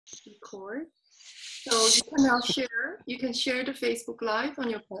record. So you can now share. You can share the Facebook Live on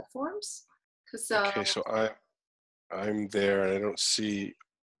your platforms. Okay, so I'm there and I don't see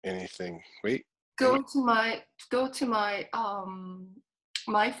anything. Wait. Go to my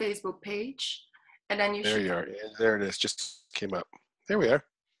my Facebook page, and then you There should. you are. And there it is. Just came up. There we are.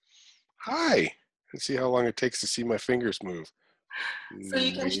 Hi. Let's see how long it takes to see my fingers move. So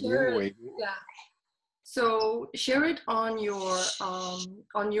you can share it. Waiting. Yeah. So share it on your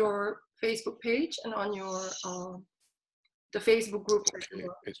Facebook page and on your the Facebook group that you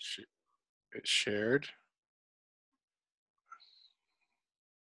are. It's shared.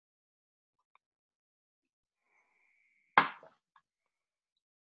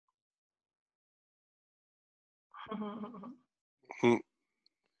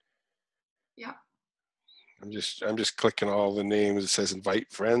 Yeah. I'm just clicking all the names. It says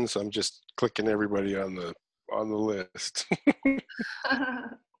invite friends. I'm just clicking everybody on the list.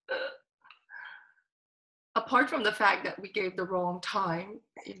 Apart from the fact that we gave the wrong time,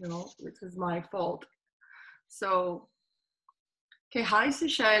 which is my fault. So, okay, hi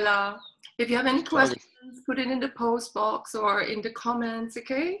Sushaila. If you have any questions, put it in the post box or in the comments,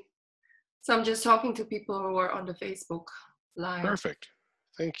 okay? So I'm just talking to people who are on the Facebook Live. Perfect.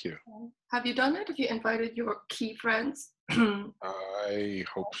 Thank you. Have you done it? Have you invited your key friends? I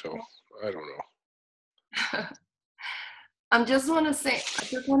hope so. I don't know. I just want to say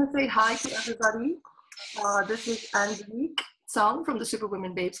hi to everybody. This is Angelique Song from the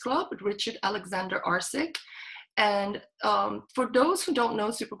Superwomen Babes Club with Richard Alexander Arsic. And for those who don't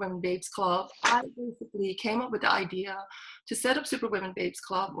know Superwomen Babes Club, I basically came up with the idea to set up Superwomen Babes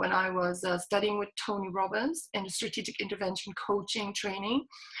Club when I was studying with Tony Robbins in strategic intervention coaching training.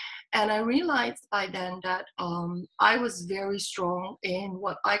 And I realized by then that I was very strong in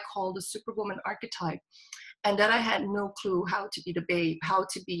what I call the Superwoman archetype, and that I had no clue how to be the babe,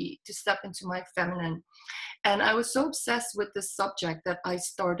 to step into my feminine. And I was so obsessed with this subject that I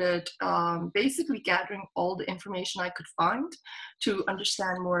started basically gathering all the information I could find to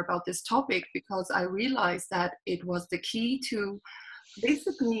understand more about this topic, because I realized that it was the key to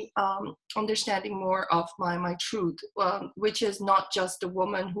basically understanding more of my truth, which is not just the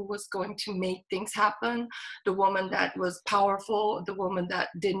woman who was going to make things happen, the woman that was powerful, the woman that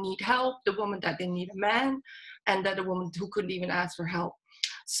didn't need help, the woman that didn't need a man, and that the woman who couldn't even ask for help.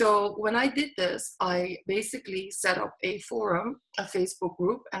 So when I did this, I basically set up a forum, a Facebook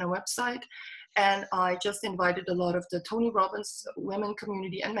group, and a website. And I just invited a lot of the Tony Robbins women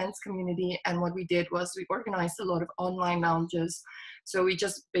community and men's community. And what we did was we organized a lot of online lounges. So we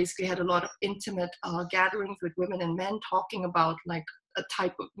just basically had a lot of intimate gatherings with women and men talking about like a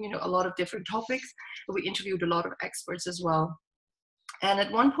type of, a lot of different topics. We interviewed a lot of experts as well. And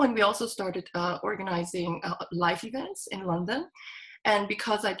at one point, we also started organizing live events in London. And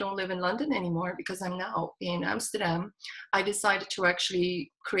because I don't live in London anymore, because I'm now in Amsterdam, I decided to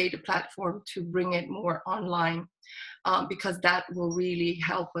actually create a platform to bring it more online, because that will really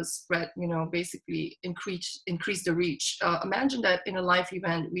help us spread, basically increase the reach. Imagine that in a live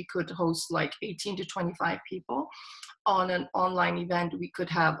event, we could host like 18 to 25 people. On an online event, we could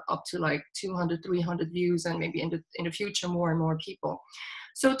have up to like 200, 300 views, and maybe in the future, more and more people.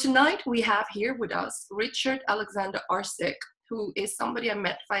 So tonight we have here with us Richard Alexander Arsic, who is somebody I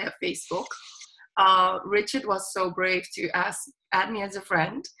met via Facebook. Richard was so brave to add me as a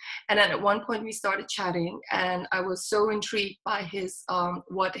friend. And then at one point we started chatting, and I was so intrigued by his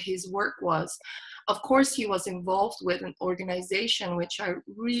what his work was. Of course, he was involved with an organization which I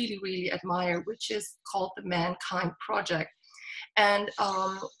really, really admire, which is called the Mankind Project. And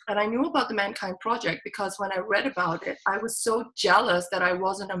I knew about the Mankind Project because when I read about it, I was so jealous that I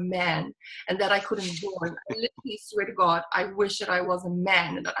wasn't a man and that I couldn't born. I literally swear to God, I wish that I was a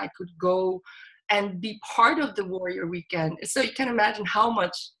man and that I could go and be part of the Warrior Weekend. So you can imagine how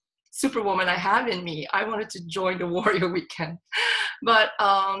much Superwoman I have in me. I wanted to join the Warrior Weekend. But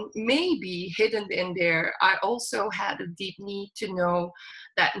maybe hidden in there, I also had a deep need to know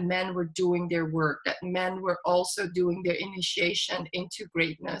that men were doing their work, that men were also doing their initiation into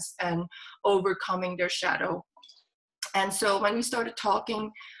greatness and overcoming their shadow. And so when we started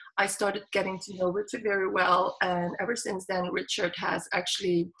talking, I started getting to know Richard very well. And ever since then, Richard has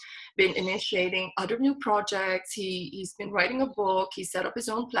actually been initiating other new projects. He's been writing a book. He set up his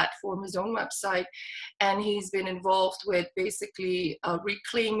own platform, his own website. And he's been involved with basically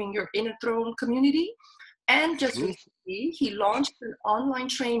reclaiming your inner throne community. And just recently, he launched an online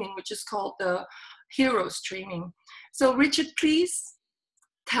training, which is called the HerosTraining. So Richard, please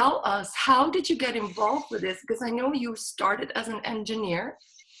tell us, how did you get involved with this? Because I know you started as an engineer.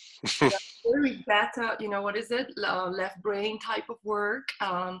 Yeah, very beta, what is it? Left brain type of work.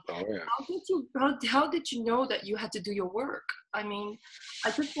 Oh yeah. How did you know that you had to do your work? I mean,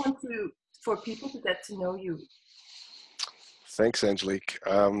 I just want for people to get to know you. Thanks, Angelique.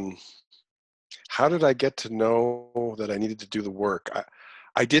 How did I get to know that I needed to do the work?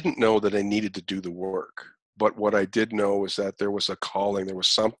 I didn't know that I needed to do the work, but what I did know was that there was a calling, there was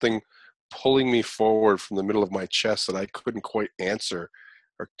something pulling me forward from the middle of my chest that I couldn't quite answer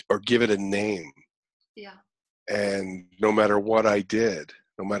or give it a name. Yeah. And no matter what I did,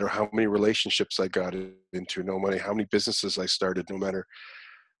 no matter how many relationships I got into, no matter how many businesses I started, no matter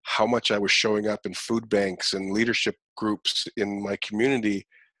how much I was showing up in food banks and leadership groups in my community,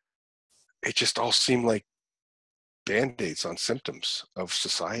 it just all seemed like band-aids on symptoms of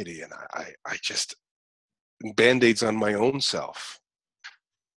society. And I just, band-aids on my own self.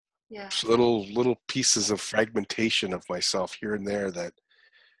 Yeah. Just little pieces of fragmentation of myself here and there that,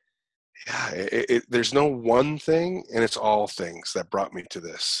 yeah, there's no one thing, and it's all things that brought me to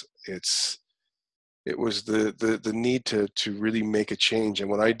this. It was the need to really make a change.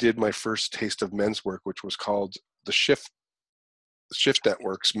 And when I did my first taste of men's work, which was called the Shift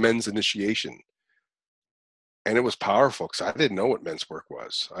Network's Men's Initiation, and it was powerful because I didn't know what men's work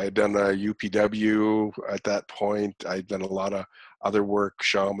was. I had done a UPW at that point. I'd done a lot of other work,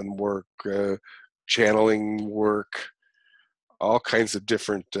 shaman work, channeling work, all kinds of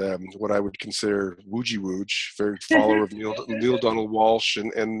different, what I would consider woojie wooj, very follower of Neil Donald Walsh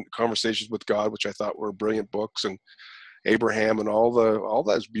and Conversations with God, which I thought were brilliant books, and Abraham and all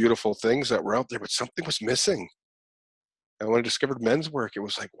those beautiful things that were out there, but something was missing. And when I discovered men's work, it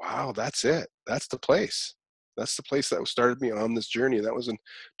was like, wow, that's it. That's the place. That's the place that started me on this journey. That was in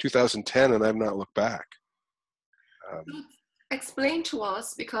 2010, and I've not looked back. Explain to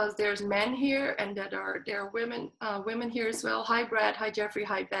us, because there's men here and there are women here as well. Hi Brad, hi Jeffrey,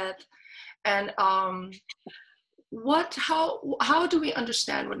 hi Beth. And how do we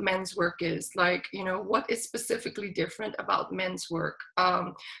understand what men's work is? Like, what is specifically different about men's work?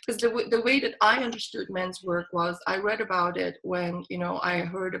 Because the way that I understood men's work was, I read about it when, I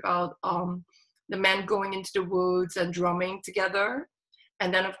heard about the men going into the woods and drumming together.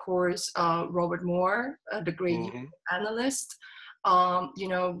 And then, of course, Robert Moore, the great analyst,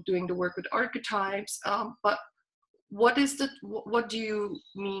 doing the work with archetypes. But what do you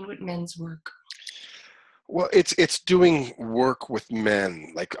mean with men's work? Well, it's doing work with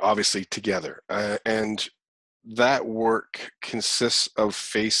men, like obviously together, and that work consists of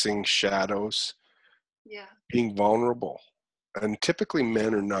facing shadows, being vulnerable, and typically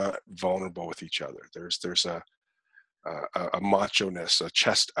men are not vulnerable with each other. There's a macho-ness, a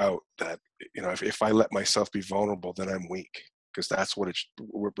chest out that, if I let myself be vulnerable, then I'm weak, because that's what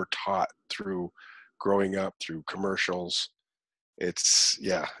we're taught through growing up, through commercials. It's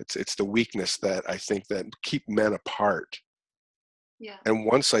the weakness that I think that keep men apart. Yeah. And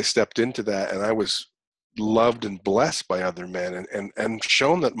once I stepped into that, and I was loved and blessed by other men, and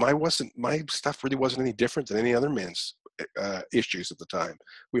shown that my stuff really wasn't any different than any other man's issues at the time.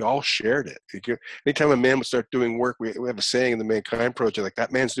 We all shared it. Anytime a man would start doing work, we have a saying in the Mankind Project, like,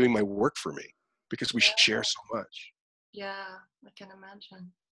 that man's doing my work for me, because we share so much. Yeah, I can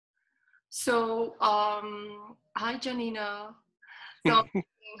imagine. So, hi Janina. So I'm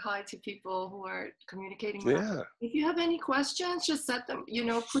saying hi to people who are communicating with us. If you have any questions, just set them,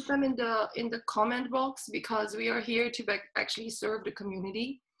 put them in the comment box, because we are here to actually serve the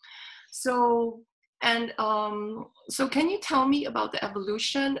community. So, so can you tell me about the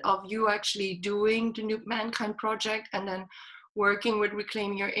evolution of you actually doing the New Mankind Project, and then working with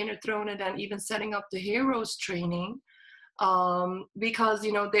Reclaim Your Inner Throne, and then even setting up the Heroes Training? Because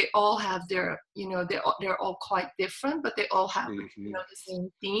they all have their, they're all quite different, but they all have the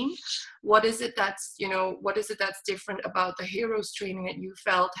same theme. What is it that's different about the Heroes Training that you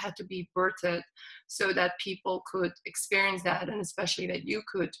felt had to be birthed so that people could experience that, and especially that you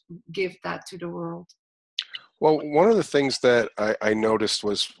could give that to the world? Well, one of the things that I noticed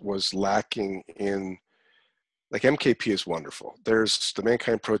was lacking in, like, MKP is wonderful. There's the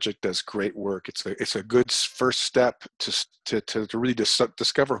Mankind Project does great work. It's a good first step to really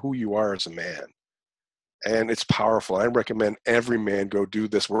discover who you are as a man, and it's powerful. I recommend every man go do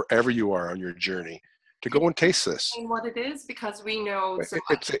this wherever you are on your journey, to go and taste this. What it is, because we know it's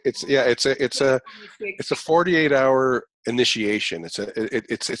a 48-hour initiation.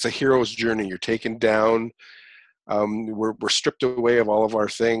 It's a hero's journey. You're taken down. We're stripped away of all of our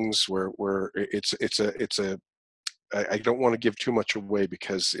things. I don't want to give too much away,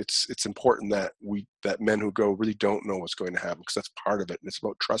 because it's important that men who go really don't know what's going to happen, because that's part of it. And it's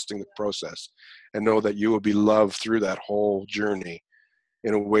about trusting the process, and know that you will be loved through that whole journey.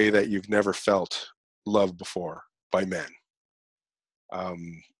 in a way that you've never felt love before by men.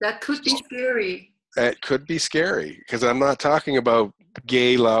 That could be scary. It could be scary, because I'm not talking about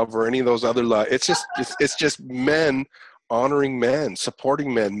gay love or any of those other love. It's just men honoring men,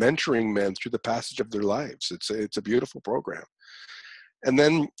 supporting men, mentoring men through the passage of their lives. It's a beautiful program. And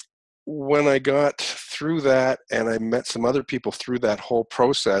then when I got through that, and I met some other people through that whole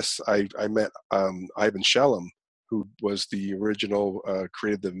process, I met Ivan Shellam, who was the original,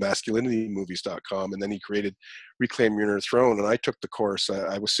 created the masculinitymovies.com, and then he created Reclaim Your Inner Throne. And I took the course.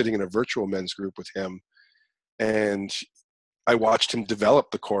 I was sitting in a virtual men's group with him, and I watched him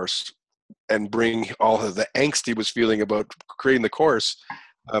develop the course and bring all of the angst he was feeling about creating the course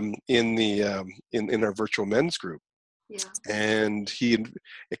in our virtual men's group. Yeah. And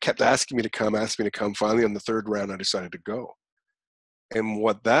it kept asking me to come. Finally, on the third round, I decided to go. And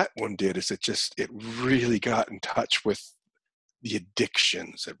what that one did is it really got in touch with the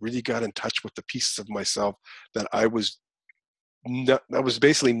addictions. It really got in touch with the pieces of myself that I was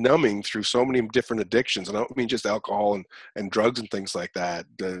basically numbing through so many different addictions. And I don't mean just alcohol and drugs and things like that.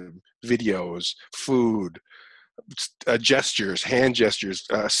 The videos, food, gestures, hand gestures,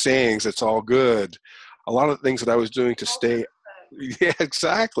 sayings, it's all good. A lot of the things that I was doing to stay. Yeah,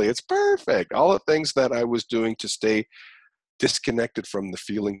 exactly. It's perfect. All the things that I was doing to stay disconnected from the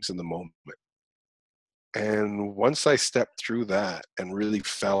feelings in the moment. And once I stepped through that and really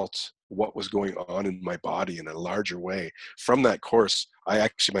felt what was going on in my body in a larger way, from that course,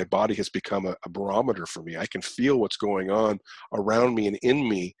 my body has become a barometer for me. I can feel what's going on around me and in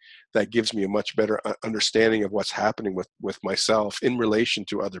me. That gives me a much better understanding of what's happening with myself in relation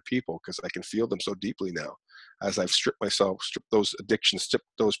to other people, because I can feel them so deeply now. As I've stripped those addictions, stripped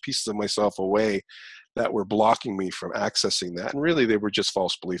those pieces of myself away that were blocking me from accessing that. And really, they were just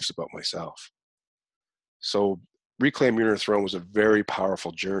false beliefs about myself. So Reclaim Your Inner Throne was a very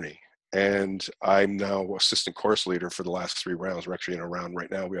powerful journey. And I'm now assistant course leader for the last 3 rounds. We're actually in a round right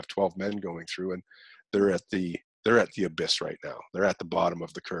now. We have 12 men going through, and they're at the abyss right now. They're at the bottom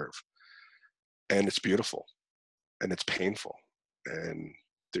of the curve. And it's beautiful, and it's painful, and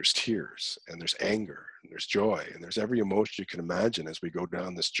there's tears, and there's anger, and there's joy, and there's every emotion you can imagine as we go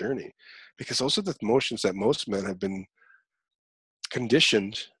down this journey, because those are the emotions that most men have been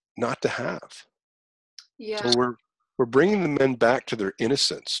conditioned not to have. Yeah. So we're bringing the men back to their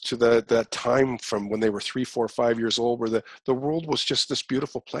innocence, to that time from when they were 3, 4, 5 years old, where the world was just this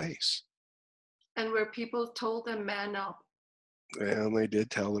beautiful place. And where people told them, man up. And they did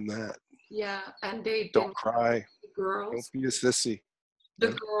tell them that. Yeah, and they Don't cry. The girls. Don't be a sissy.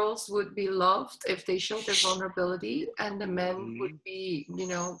 The girls would be loved if they showed their vulnerability, and the men would be,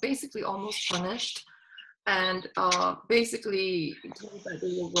 basically almost punished, and basically told that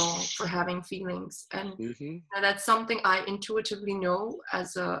they were wrong for having feelings. And, and that's something I intuitively know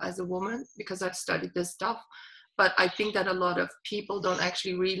as a woman, because I've studied this stuff. But I think that a lot of people don't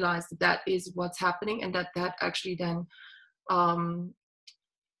actually realize that is what's happening, and that actually then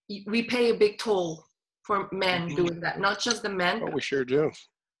we pay a big toll for men doing that, not just the men. Oh, we sure do.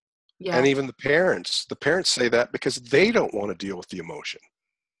 Yeah. And even the parents say that because they don't want to deal with the emotion.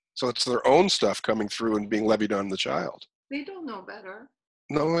 So it's their own stuff coming through and being levied on the child. They don't know better.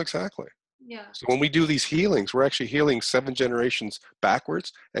 No, exactly. Yeah. So when we do these healings, we're actually healing 7 generations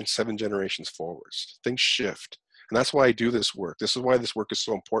backwards and 7 generations forwards. Things shift. And that's why I do this work. This is why this work is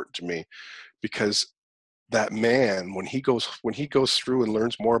so important to me, because that man, when he goes through and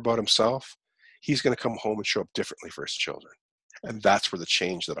learns more about himself, he's going to come home and show up differently for his children. And that's where the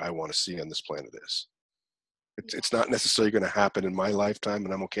change that I want to see on this planet is. It's not necessarily going to happen in my lifetime,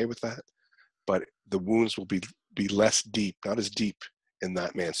 and I'm okay with that. But the wounds will be less deep, not as deep in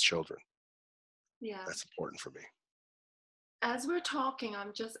that man's children. Yeah. That's important for me. As we're talking,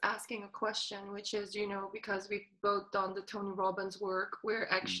 I'm just asking a question, which is, because we've both done the Tony Robbins work,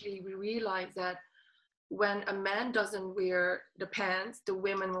 where actually we realize that when a man doesn't wear the pants, the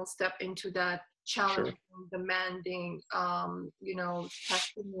women will step into that challenging, demanding,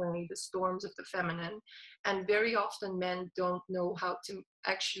 testing away the storms of the feminine. And very often men don't know how to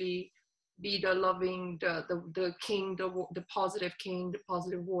actually be the loving, the king, the positive king, the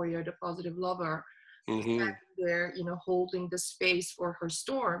positive warrior, the positive lover. There, holding the space for her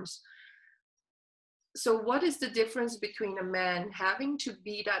storms. So what is the difference between a man having to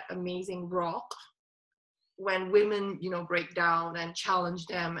be that amazing rock when women, break down and challenge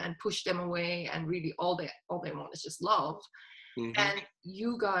them and push them away, and really all they want is just love, and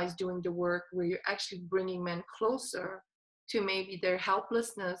you guys doing the work where you're actually bringing men closer to maybe their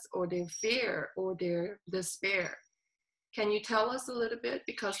helplessness or their fear or their despair? Can you tell us a little bit?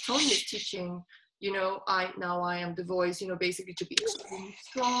 Because Tony is teaching you know, I am the voice, you know, basically to be extremely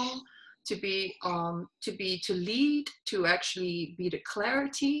strong, to lead, to actually be the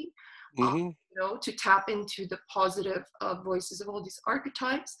clarity, Mm-hmm. you know, to tap into the positive voices of all these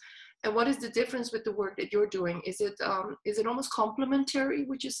archetypes. And what is the difference with the work that you're doing? Is it almost complementary,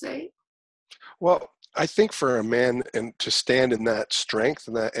 would you say? Well, I think for a man and to stand in that strength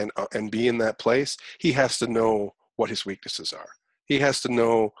and that and be in that place, he has to know what his weaknesses are. He has to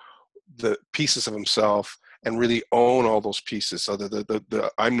know the pieces of himself and really own all those pieces. So the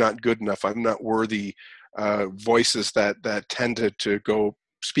I'm not good enough, I'm not worthy voices that tend to go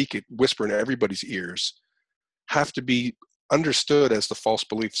speak it, whisper in everybody's ears, have to be understood as the false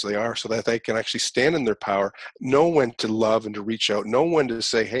beliefs they are, so that they can actually stand in their power, know when to love and to reach out, know when to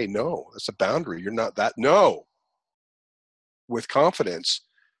say, hey, no, that's a boundary, you're not that, no, with confidence,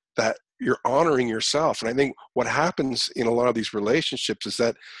 that you're honoring yourself. And I think what happens in a lot of these relationships is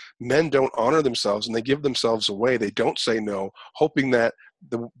that men don't honor themselves and they give themselves away. They don't say no, hoping that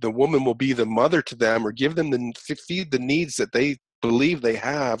the woman will be the mother to them or give them feed the needs that they believe they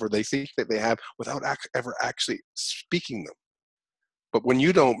have or they think that they have without ever actually speaking them. But when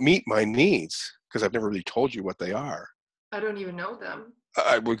you don't meet my needs, because I've never really told you what they are, I don't even know them.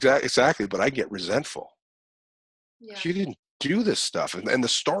 exactly, but I get resentful. Yeah, You didn't do this stuff, and the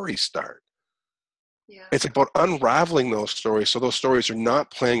stories start. yeah, It's about unraveling those stories so those stories are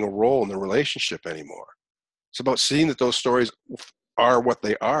not playing a role in the relationship anymore. It's about seeing that those stories are what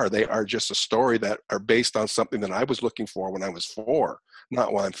they are. They are just a story that are based on something that I was looking for when I was 4,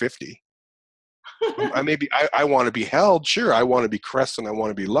 not when I'm 50. I want to be held. Sure, I want to be caressed and I want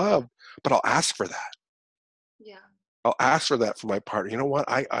to be loved, but I'll ask for that. yeah. I'll ask for that for my partner. You know what?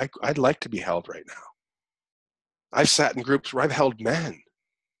 I'd like to be held right now. I've sat in groups where I've held men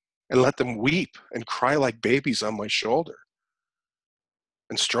and let them weep and cry like babies on my shoulder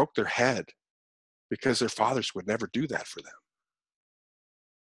and stroke their head because their fathers would never do that for them.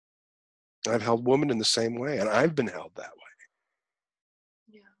 And I've held women in the same way, and I've been held that way.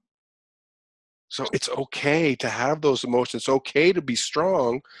 Yeah. So it's okay to have those emotions. It's okay to be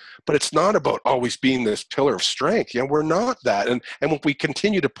strong, but it's not about always being this pillar of strength. You know, we're not that. And if we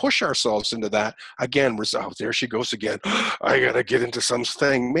continue to push ourselves into that, again, oh, there she goes again. I got to get into some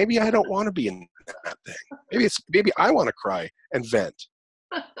thing. Maybe I don't want to be in that thing. Maybe I want to cry and vent.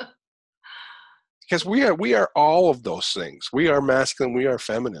 Because we are all of those things. We are masculine, we are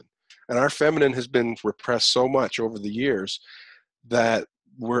feminine. And our feminine has been repressed so much over the years that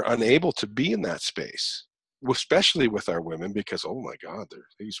we're unable to be in that space, especially with our women, because oh my God,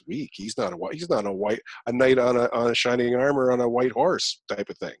 he's weak. He's not a knight on a shining armor on a white horse type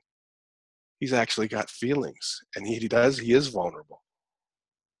of thing. He's actually got feelings, and he is vulnerable,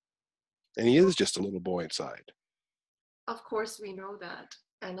 and he is just a little boy inside. Of course, we know that.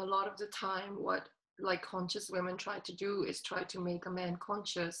 And a lot of the time, what like conscious women try to do is try to make a man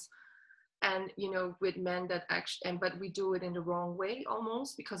conscious. And, you know, with men that actually, but we do it in the wrong way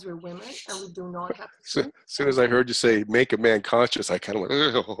almost because we're women and we do not have So, to as soon as I heard you say make a man conscious, I kind of went,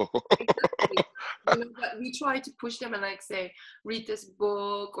 exactly. You know, but we try to push them and like say, read this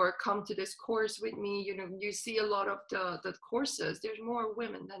book or come to this course with me. You know, you see a lot of the courses, there's more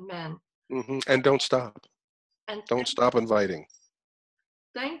women than men. mm-hmm. And don't stop. And Don't stop inviting.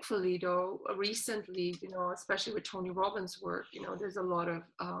 thankfully though, recently, you know, especially with Tony Robbins' work, you know, there's a lot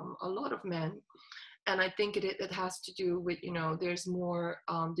of men. And I think it has to do with, you know, there's more,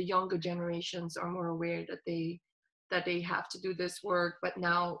 the younger generations are more aware that they have to do this work, but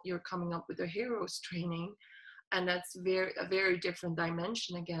now you're coming up with a heroes training, and that's a very different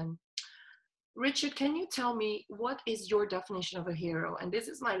dimension again. Richard, can you tell me what is your definition of a hero? And this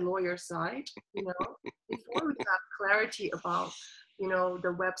is my lawyer side, you know, before we have clarity about, you know,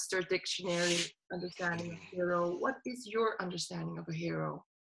 the Webster dictionary understanding of hero, what is your understanding of a hero?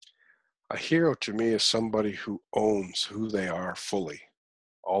 A hero to me is somebody who owns who they are fully,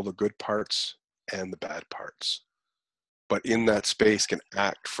 all the good parts and the bad parts, but in that space can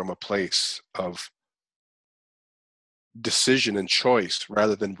act from a place of decision and choice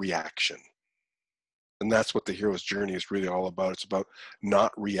rather than reaction. And that's what the hero's journey is really all about. It's about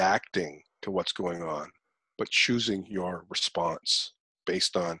not reacting to what's going on, but choosing your response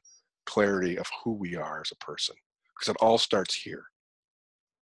based on clarity of who we are as a person. Because it all starts here.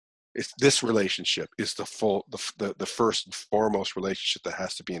 It's this relationship is the first and foremost relationship that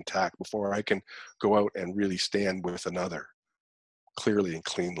has to be intact before I can go out and really stand with another clearly and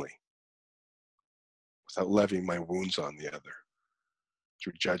cleanly without levying my wounds on the other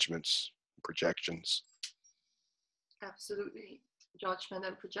through judgments, projections. Absolutely. Judgment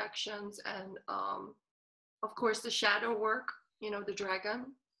and projections. And of course, the shadow work, you know, the dragon.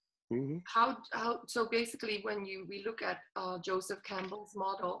 Mm-hmm. So basically when we look at Joseph Campbell's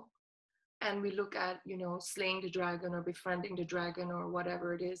model, and we look at, you know, slaying the dragon or befriending the dragon or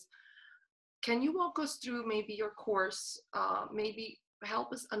whatever it is, can you walk us through maybe your course, maybe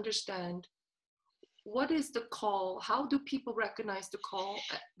help us understand what is the call? How do people recognize the call?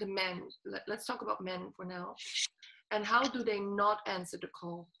 The men, let's talk about men for now. And how do they not answer the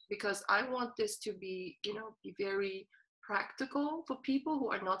call? Because I want this to be, you know, be very practical for people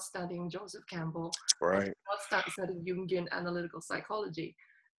who are not studying Joseph Campbell, or Right. not studying Jungian analytical psychology.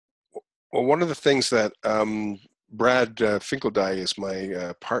 Well, one of the things that Brad Finkeldye is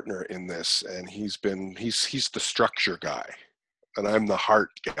my partner in this, and he's the structure guy, and I'm the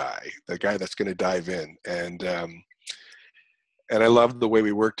heart guy, the guy that's going to dive in, and I love the way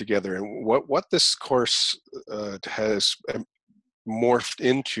we work together. And what this course has morphed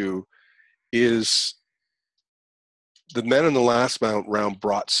into is the men in the last round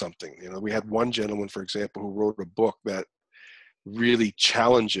brought something. You know, we had one gentleman, for example, who wrote a book that really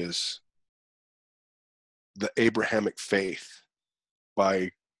challenges the Abrahamic faith by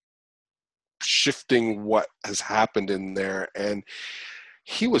shifting what has happened in there. And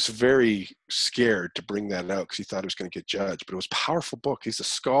he was very scared to bring that out because he thought he was going to get judged, but it was a powerful book. He's a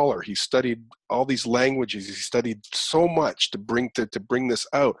scholar. He studied all these languages. He studied so much to bring this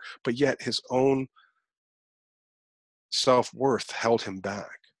out, but yet his own self-worth held him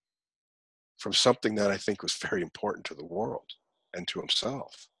back from something that I think was very important to the world and to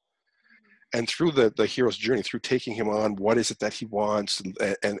himself. And through the hero's journey, through taking him on, what is it that he wants,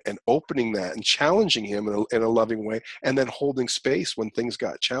 and opening that and challenging him in a loving way, and then holding space when things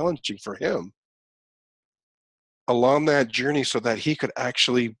got challenging for him along that journey, so that he could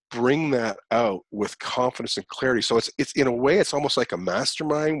actually bring that out with confidence and clarity. So it's in a way, it's almost like a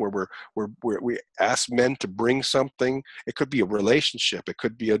mastermind where we ask men to bring something. It could be a relationship, it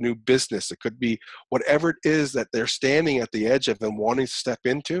could be a new business, it could be whatever it is that they're standing at the edge of and wanting to step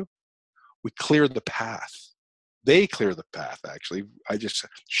into. We clear the path. They clear the path, actually. I just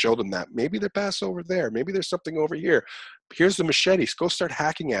show them that maybe the path's over there. Maybe there's something over here. Here's the machetes. Go start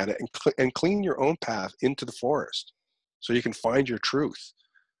hacking at it and clean your own path into the forest so you can find your truth.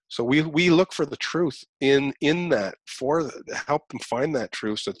 So we look for the truth in that, to help them find that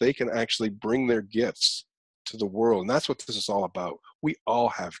truth so that they can actually bring their gifts to the world. And that's what this is all about. We all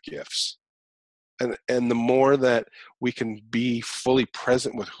have gifts. And the more that we can be fully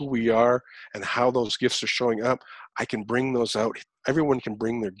present with who we are and how those gifts are showing up, I can bring those out. Everyone can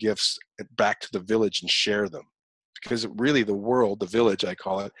bring their gifts back to the village and share them. Because really the world, the village I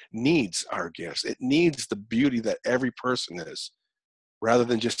call it, needs our gifts. It needs the beauty that every person is. Rather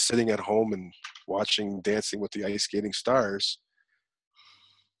than just sitting at home and watching Dancing with the Ice Skating Stars,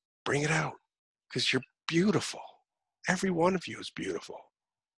 bring it out. Because you're beautiful. Every one of you is beautiful.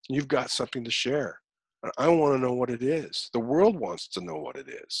 You've got something to share. I want to know what it is. The world wants to know what it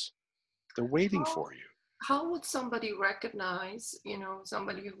is. They're waiting for you. How would somebody recognize, you know,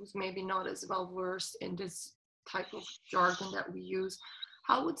 somebody who's maybe not as well versed in this type of jargon that we use,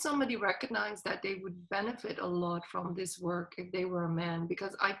 how would somebody recognize that they would benefit a lot from this work if they were a man?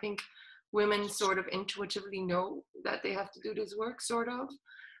 Because I think women sort of intuitively know that they have to do this work, sort of.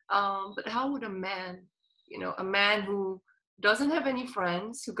 But how would a man, you know, a man who doesn't have any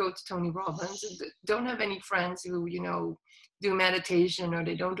friends who go to Tony Robbins, don't have any friends who, you know, do meditation or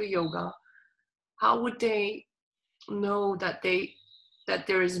they don't do yoga, how would they know that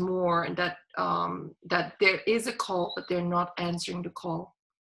there is more, and that that there is a call but they're not answering the call?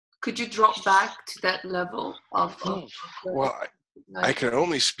 Could you drop back to that level of Well, I can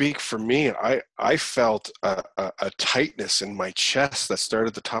only speak for me. I felt a tightness in my chest that started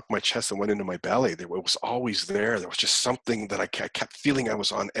at the top of my chest and went into my belly. It was always there. There was just something that I kept feeling I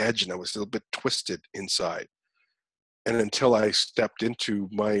was on edge, and I was a little bit twisted inside. And until I stepped into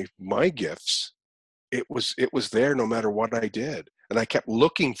my gifts, it was there no matter what I did. And I kept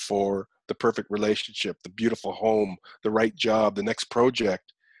looking for the perfect relationship, the beautiful home, the right job, the next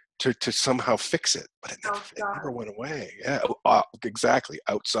project to somehow fix it. But it never went away. Yeah, exactly.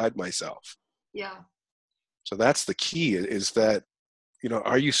 Outside myself. Yeah. So that's the key, is that, you know,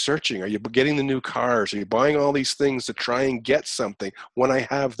 are you searching? Are you getting the new cars? Are you buying all these things to try and get something? When I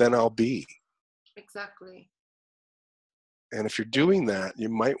have, then I'll be. Exactly. And if you're doing that, you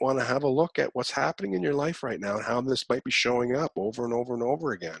might want to have a look at what's happening in your life right now and how this might be showing up over and over and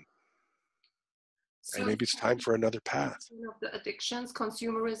over again. So and maybe it's time for another path. The addictions,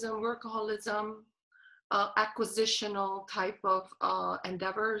 consumerism, workaholism, acquisitional type of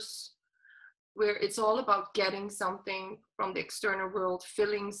endeavors, where it's all about getting something from the external world,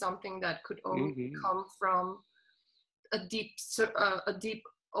 filling something that could only come from a deep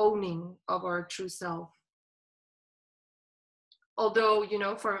owning of our true self. Although, you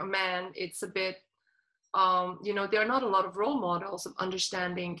know, for a man, it's a bit, you know, there are not a lot of role models of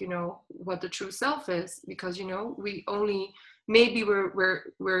understanding, you know, what the true self is, because, you know, we only, maybe we're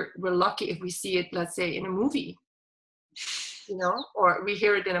lucky if we see it, let's say, in a movie, you know, or we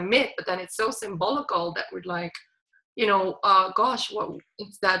hear it in a myth, but then it's so symbolical that we're like, you know, gosh, what,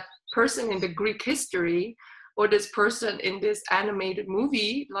 it's that person in the Greek history, or this person in this animated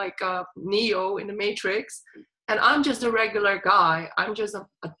movie, like Neo in the Matrix, and I'm just a regular guy. I'm just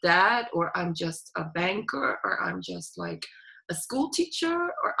a dad, or I'm just a banker, or I'm just like a school teacher,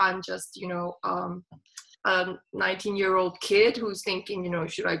 or I'm just, you know, a 19-year-old kid who's thinking, you know,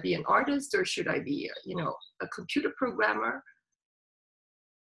 should I be an artist or should I be, you know, a computer programmer?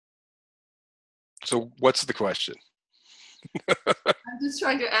 So what's the question? I'm just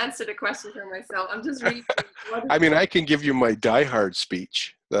trying to answer the question for myself. I'm just reading. I mean, I can give you my diehard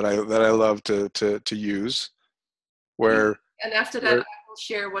speech that I love to use, where. And after that, I will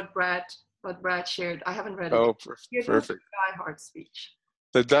share what Brad shared. I haven't read it. Oh, Here's perfect. the diehard speech.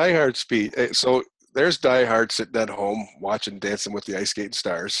 The diehard speech. So there's diehard sitting at home watching Dancing with the Ice Skating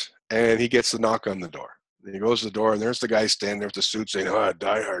Stars, and he gets the knock on the door. And he goes to the door, and there's the guy standing there with the suit saying, "Oh,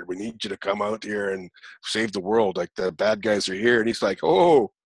 diehard, we need you to come out here and save the world. Like, the bad guys are here." And he's like,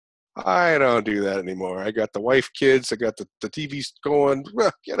 "Oh, I don't do that anymore. I got the wife, kids. I got the TV's going.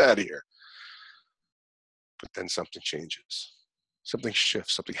 Well, get out of here." But then something changes. Something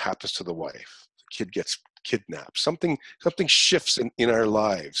shifts. Something happens to the wife. The kid gets kidnapped. Something shifts in our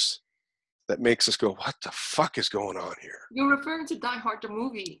lives that makes us go, "What the fuck is going on here?" You're referring to Die Hard, the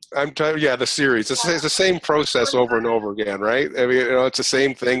movie. Yeah, the series. It's the same process over and over again, right? I mean, you know, it's the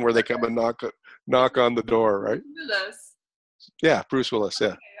same thing where they come and knock on the door, right? Willis. Yeah, Bruce Willis. Yeah.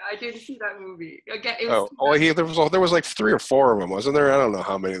 Okay, I didn't see that movie. Again, There was like 3 or 4 of them, wasn't there? I don't know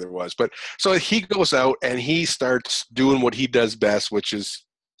how many there was, but so he goes out and he starts doing what he does best, which is,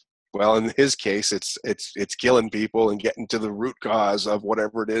 well, in his case, it's killing people and getting to the root cause of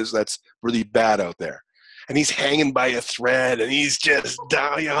whatever it is that's really bad out there. And he's hanging by a thread, and he's just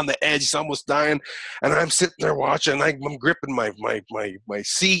dying on the edge. He's almost dying, and I'm sitting there watching. I'm gripping my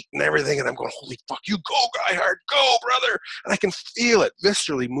seat and everything, and I'm going, "Holy fuck, you go, Geihard, go, brother!" And I can feel it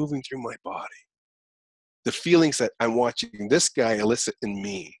viscerally moving through my body. The feelings that I'm watching this guy elicit in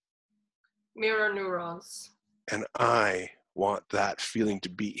me. Mirror neurons. And I want that feeling to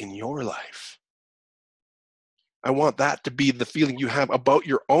be in your life. I want that to be the feeling you have about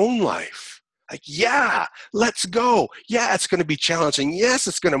your own life. Like, yeah, let's go. Yeah, it's going to be challenging. Yes,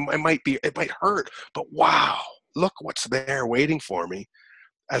 it might hurt, but wow, look what's there waiting for me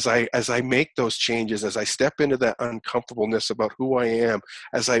as I make those changes, as I step into that uncomfortableness about who I am,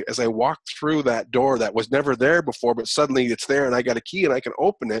 as I walk through that door that was never there before, but suddenly it's there and I got a key and I can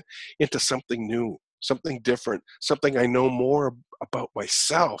open it into something new, something different, something I know more about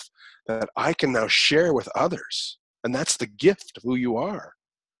myself that I can now share with others. And that's the gift of who you are.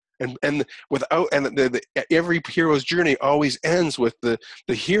 And every hero's journey always ends with the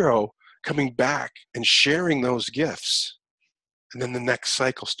hero coming back and sharing those gifts. And then the next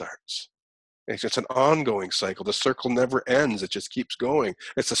cycle starts. It's an ongoing cycle. The circle never ends. It just keeps going.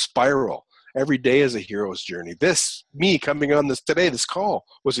 It's a spiral. Every day is a hero's journey. Me coming on this call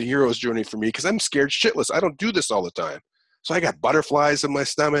was a hero's journey for me because I'm scared shitless. I don't do this all the time. So I got butterflies in my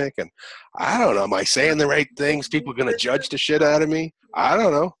stomach, and I don't know, am I saying the right things? People are going to judge the shit out of me? I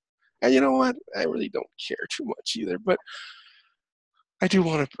don't know. And you know what? I really don't care too much either, but I do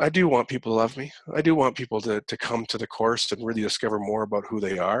want people to love me. I do want people to come to the course and really discover more about who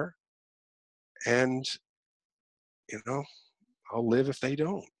they are. And, you know, I'll live if they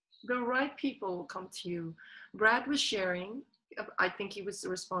don't. The right people will come to you. Brad was sharing, I think he was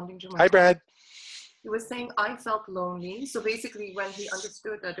responding to my Hi, Brad. He was saying, I felt lonely. So basically when he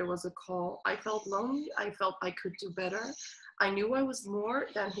understood that there was a call, I felt lonely. I felt I could do better. I knew I was more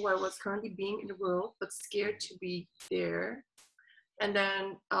than who I was currently being in the world, but scared to be there. And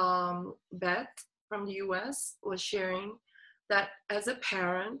then Beth from the US was sharing that as a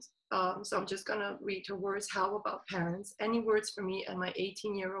parent, so I'm just gonna read her words. How about parents? Any words for me and my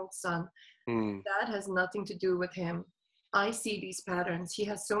 18-year-old son? That has nothing to do with him. I see these patterns. He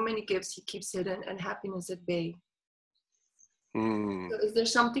has so many gifts he keeps hidden and happiness at bay. So is there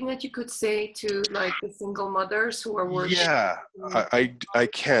something that you could say to like the single mothers who are working? Yeah, I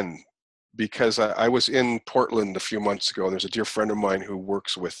can, because I was in Portland a few months ago. There's a dear friend of mine who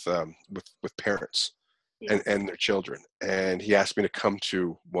works with parents and their children, and he asked me to come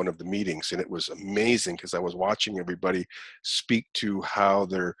to one of the meetings, and it was amazing because I was watching everybody speak to how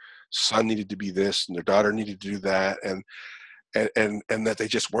their son needed to be this and their daughter needed to do that, and and that they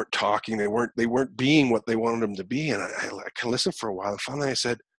just weren't talking. They weren't being what they wanted them to be. And I kind of listened for a while, and finally I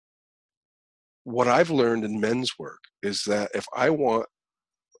said, what I've learned in men's work is that if I want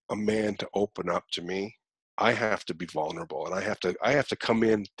a man to open up to me, I have to be vulnerable, and I have to come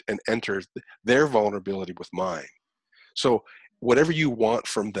in and enter their vulnerability with mine. So whatever you want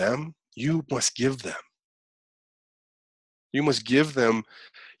from them, you must give them. You must give them,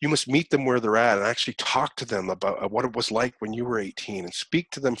 you must meet them where they're at and actually talk to them about what it was like when you were 18, and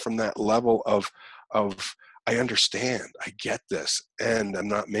speak to them from that level of I understand, I get this, and I'm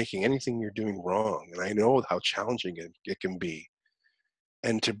not making anything you're doing wrong, and I know how challenging it can be.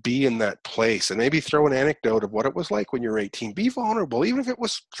 And to be in that place, and maybe throw an anecdote of what it was like when you were 18. Be vulnerable, even if it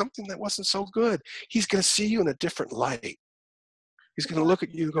was something that wasn't so good. He's going to see you in a different light. He's going to look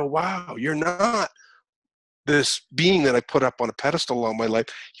at you and go, wow, you're not this being that I put up on a pedestal all my life.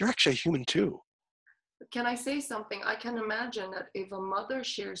 You're actually a human too. Can I say something? I can imagine that if a mother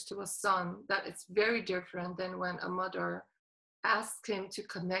shares to a son, that it's very different than when a mother asks him to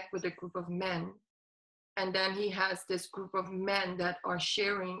connect with a group of men, and then he has this group of men that are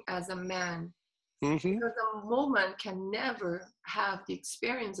sharing as a man. Mm-hmm. Because a woman can never have the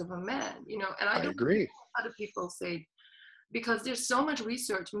experience of a man, and I don't agree. Other people say, because there's so much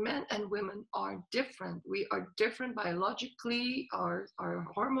research, men and women are different. We are different biologically, our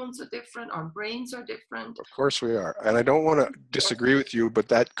hormones are different, our brains are different. Of course we are. And I don't want to disagree with you, but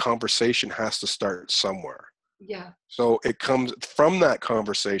that conversation has to start somewhere. Yeah. So it comes from that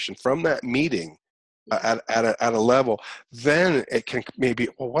conversation, from that meeting, yeah. at a level. Then it can maybe,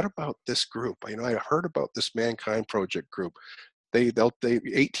 well, what about this group? I heard about this Mankind Project group. They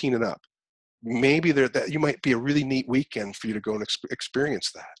 18 and up. Maybe that you might be a really neat weekend for you to go and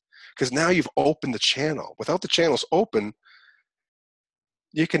experience that, because now you've opened the channel. Without the channels open,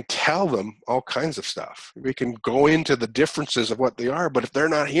 you can tell them all kinds of stuff. We can go into the differences of what they are, but if they're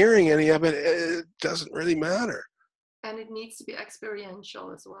not hearing any of it, it doesn't really matter. And it needs to be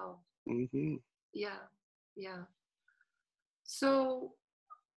experiential as well. Mm-hmm. Yeah. So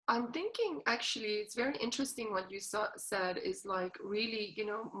I'm thinking, actually, it's very interesting what you said is like, really,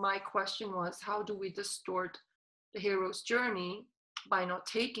 my question was, how do we distort the hero's journey by not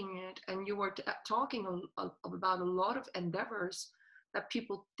taking it? And you were talking about a lot of endeavors that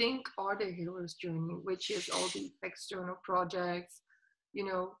people think are the hero's journey, which is all these external projects,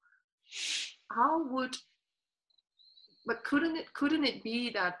 but couldn't it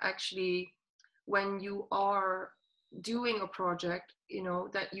be that actually when you are doing a project,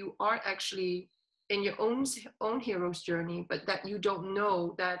 that you are actually in your own hero's journey, but that you don't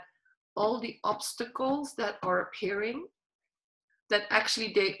know that all the obstacles that are appearing, that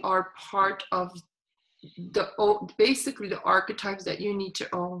actually they are part of basically the archetypes that you need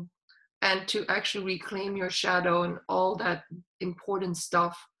to own, and to actually reclaim your shadow and all that important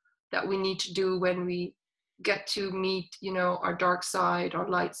stuff that we need to do when we get to meet, our dark side, our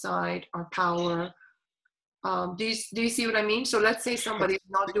light side, our power. Do you see what I mean? So let's say somebody is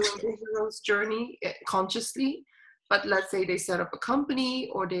not doing the hero's journey consciously, but let's say they set up a company,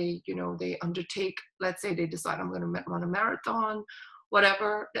 or they undertake, let's say they decide, I'm going to run a marathon,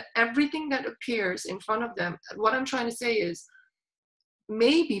 whatever, everything that appears in front of them. What I'm trying to say is,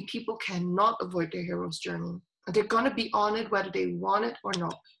 maybe people cannot avoid their hero's journey. They're going to be on it whether they want it or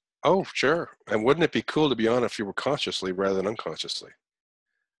not. Oh, sure. And wouldn't it be cool to be on if you were consciously rather than unconsciously?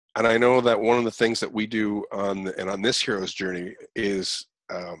 And I know that one of the things that we do on this hero's journey is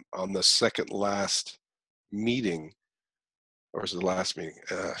on the second last meeting, or is it the last meeting?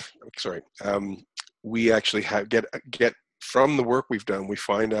 Sorry. We actually get from the work we've done, we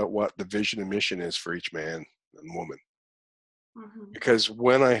find out what the vision and mission is for each man and woman. Mm-hmm. Because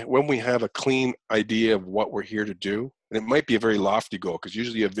when we have a clean idea of what we're here to do, and it might be a very lofty goal, because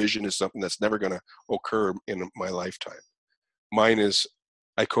usually a vision is something that's never going to occur in my lifetime. Mine is,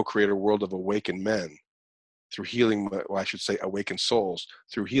 I co-create a world of awakened men through healing, I should say awakened souls,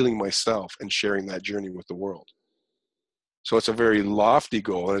 through healing myself and sharing that journey with the world. So it's a very lofty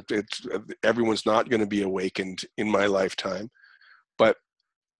goal. Everyone's not going to be awakened in my lifetime, but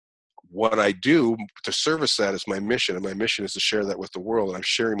what I do to service that is my mission, and my mission is to share that with the world. And I'm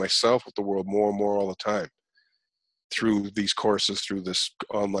sharing myself with the world more and more all the time through these courses, through this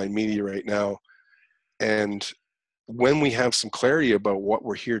online media right now. And when we have some clarity about what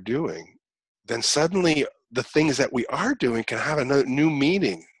we're here doing, then suddenly the things that we are doing can have a new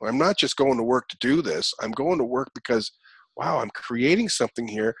meaning. I'm not just going to work to do this. I'm going to work because, wow, I'm creating something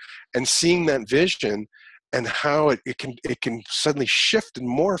here, and seeing that vision and how it can suddenly shift and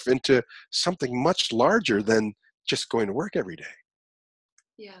morph into something much larger than just going to work every day.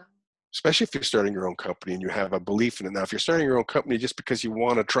 Yeah. especially if you're starting your own company and you have a belief in it. Now, if you're starting your own company just because you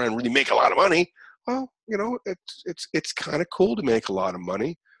want to try and really make a lot of money, well, you know, it's kind of cool to make a lot of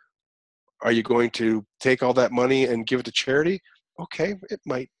money. Are you going to take all that money and give it to charity? Okay, it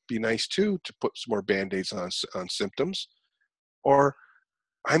might be nice too to put some more band-aids on symptoms. Or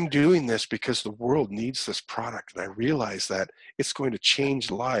I'm doing this because the world needs this product, and I realize that it's going to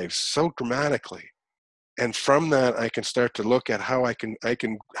change lives so dramatically. And from that, I can start to look at how I can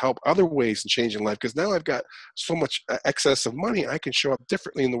help other ways in changing life. Because now I've got so much excess of money, I can show up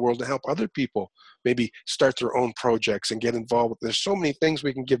differently in the world to help other people maybe start their own projects and get involved. There's so many things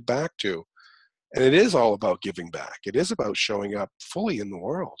we can give back to. And it is all about giving back. It is about showing up fully in the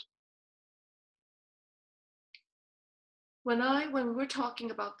world. When we're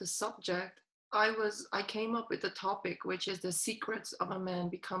talking about the subject, I came up with a topic, which is the secrets of a man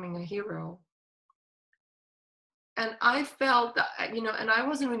becoming a hero. And I felt that, you know, and I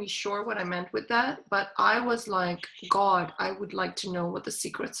wasn't really sure what I meant with that, but I was like, God, I would like to know what the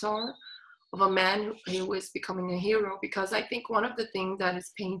secrets are of a man who is becoming a hero, because I think one of the things that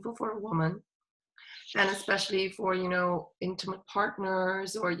is painful for a woman, and especially for, you know, intimate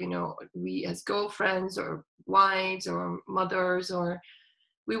partners, or, you know, we as girlfriends or wives or mothers, or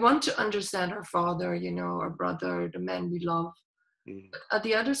we want to understand our father, you know, our brother, the man we love. But at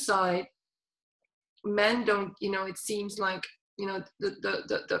the other side, men don't, you know, it seems like, you know,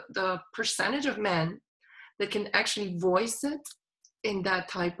 the percentage of men that can actually voice it in that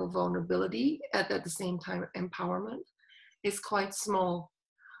type of vulnerability at the same time empowerment is quite small.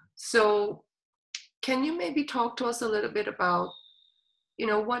 So can you maybe talk to us a little bit about, you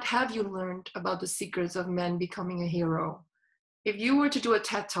know, what have you learned about the secrets of men becoming a hero? If you were to do a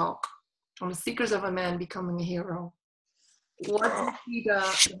TED talk on the secrets of a man becoming a hero, what would be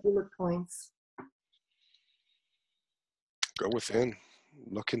the bullet points? Go within,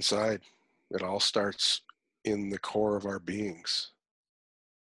 look inside. It all starts in the core of our beings.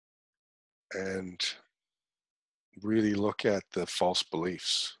 And really look at the false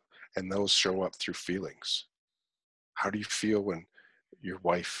beliefs, and those show up through feelings. How do you feel when your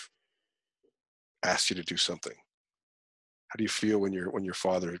wife asks you to do something? How do you feel when your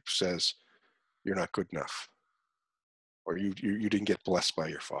father says you're not good enough, or you didn't get blessed by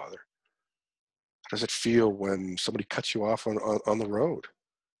your father? How does it feel when somebody cuts you off on the road?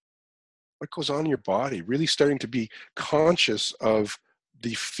 What goes on in your body? Really starting to be conscious of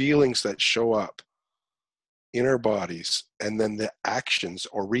the feelings that show up in our bodies, and then the actions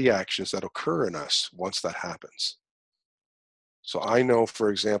or reactions that occur in us once that happens. So I know, for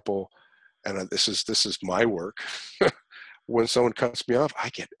example, and this is my work, when someone cuts me off, I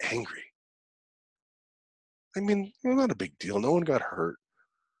get angry. I mean, well, not a big deal. No one got hurt.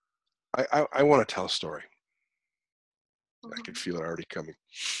 I want to tell a story. I can feel it already coming.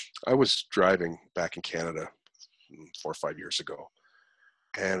 I was driving back in Canada 4 or 5 years ago,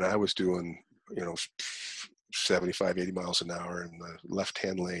 and I was doing, you know, 75, 80 miles an hour in the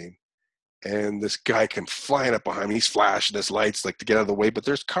left-hand lane. And this guy came flying up behind me. He's flashing his lights like to get out of the way, but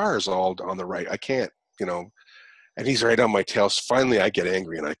there's cars all on the right. I can't, you know, and he's right on my tail. So finally I get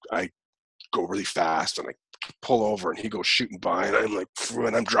angry, and I go really fast, and I pull over, and he goes shooting by, and I'm like,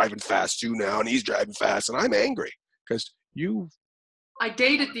 and I'm driving fast too now, and he's driving fast, and I'm angry because I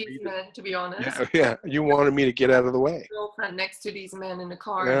dated these men, to be honest. yeah, you wanted me to get out of the way. Girlfriend next to these men in the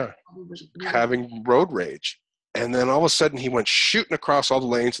car. Yeah, having road rage. And then all of a sudden he went shooting across all the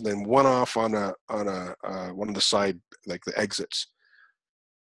lanes, and then went off on one of the side, like the exits.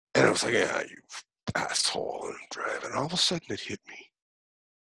 And I was like, yeah, you asshole, and I'm driving. All of a sudden it hit me.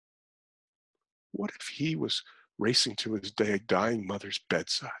 What if he was racing to his dying mother's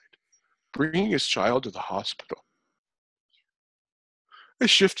bedside, bringing his child to the hospital? It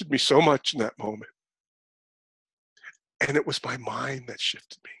shifted me so much in that moment. And it was my mind that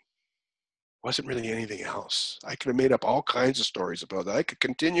shifted me. It wasn't really anything else. I could have made up all kinds of stories about that. I could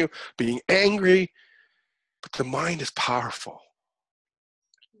continue being angry, but the mind is powerful.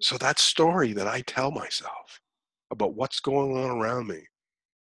 So that story that I tell myself about what's going on around me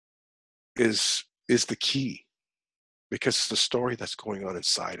is the key, because it's the story that's going on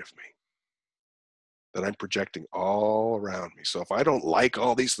inside of me that I'm projecting all around me. So if I don't like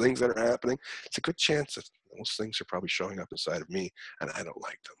all these things that are happening, it's a good chance that those things are probably showing up inside of me, and I don't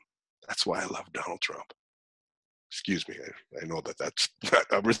like them. That's why I love Donald Trump. Excuse me, I know that that's not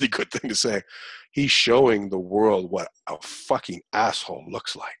a really good thing to say. He's showing the world what a fucking asshole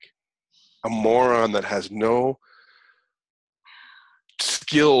looks like. A moron that has no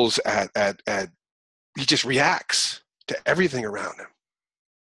skills at he just reacts to everything around him.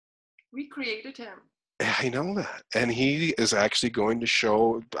 We created him. I know that. And he is actually going to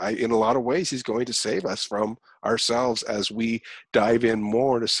show, in a lot of ways, he's going to save us from ourselves as we dive in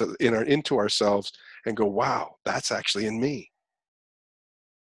more into ourselves and go, wow, that's actually in me.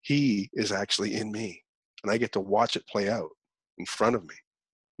 He is actually in me. And I get to watch it play out in front of me.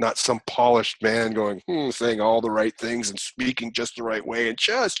 Not some polished man going, saying all the right things and speaking just the right way and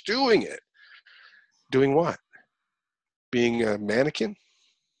just doing it. Doing what? Being a mannequin?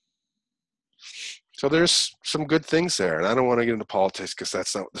 So there's some good things there. And I don't want to get into politics because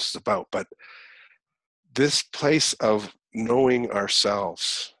that's not what this is about. But this place of knowing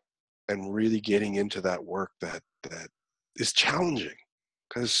ourselves and really getting into that work that is challenging,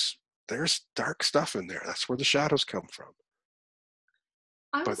 because there's dark stuff in there. That's where the shadows come from.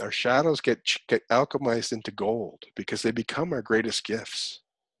 But our shadows get alchemized into gold because they become our greatest gifts.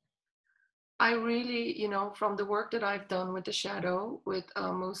 I really, from the work that I've done with the shadow, with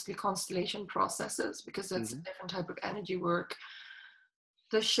mostly constellation processes, because that's a different type of energy work,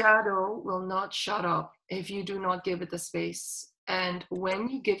 the shadow will not shut up if you do not give it the space. And when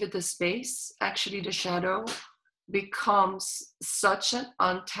you give it the space, actually the shadow becomes such an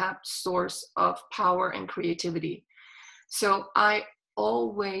untapped source of power and creativity. So I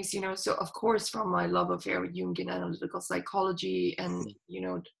always, so of course, from my love affair with Jungian analytical psychology and,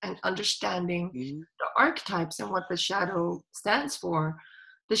 and understanding the archetypes and what the shadow stands for,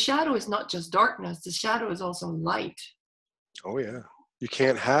 the shadow is not just darkness, the shadow is also light. Oh yeah. You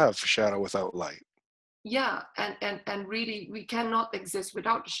can't have shadow without light. Yeah, and really we cannot exist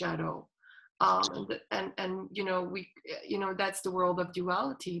without the shadow. And we, that's the world of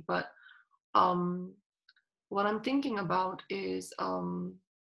duality. But what I'm thinking about is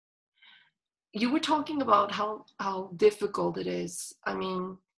you were talking about how difficult it is. I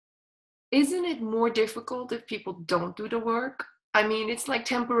mean, isn't it more difficult if people don't do the work? I mean, it's like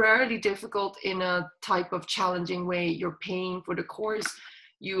temporarily difficult in a type of challenging way. You're paying for the course,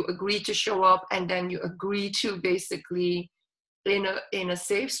 you agree to show up, and then you agree to basically in a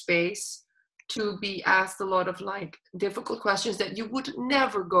safe space to be asked a lot of like difficult questions that you would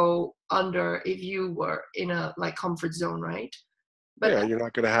never go under if you were in a like comfort zone, right? But yeah, you're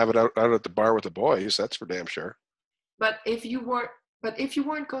not going to have it out at the bar with the boys. That's for damn sure. But if you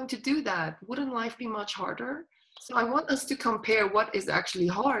weren't going to do that, wouldn't life be much harder? So I want us to compare what is actually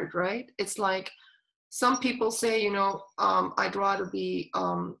hard, right? It's like some people say, I'd rather be,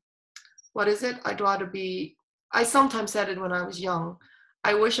 what is it? I sometimes said it when I was young.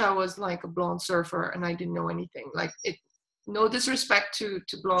 I wish I was like a blonde surfer and I didn't know anything. Like no disrespect to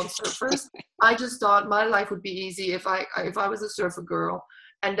blonde surfers. I just thought my life would be easy if I was a surfer girl.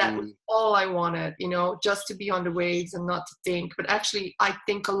 And that was all I wanted, just to be on the waves and not to think. But actually, I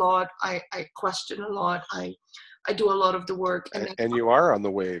think a lot. I question a lot. I do a lot of the work. And you are on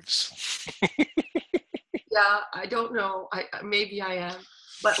the waves. Yeah, I don't know. Maybe I am.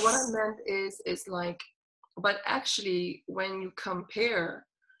 But what I meant is like, but actually, when you compare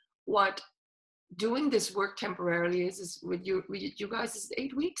what doing this work temporarily is with you guys, is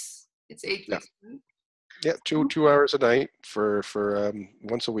 8 weeks. It's 8 weeks. Yeah. Yeah, 2 hours a night for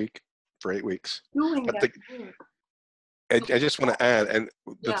once a week for 8 weeks. Doing But that I just want to add, and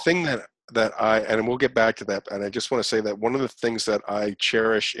the thing that and we'll get back to that, and I just want to say that one of the things that I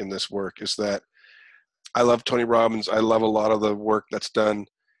cherish in this work is that I love Tony Robbins. I love a lot of the work that's done,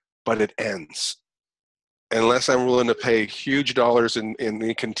 but it ends. Unless I'm willing to pay huge dollars in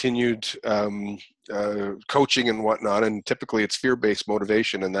the continued coaching and whatnot, and typically it's fear-based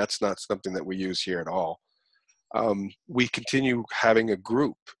motivation, and that's not something that we use here at all. We continue having a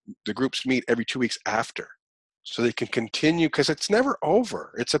group. The groups meet every 2 weeks after, so they can continue, because it's never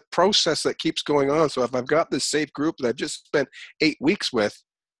over. It's a process that keeps going on. So if I've got this safe group that I've just spent 8 weeks with,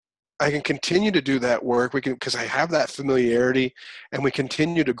 I can continue to do that work. We can, because I have that familiarity, and we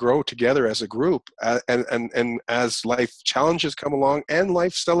continue to grow together as a group. And as life challenges come along and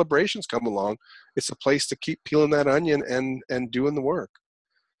life celebrations come along, it's a place to keep peeling that onion and doing the work.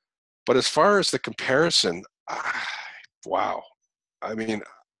 But as far as the comparison, wow. I mean,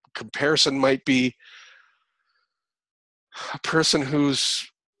 comparison might be a person who's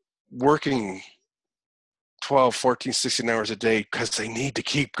working 12, 14, 16 hours a day because they need to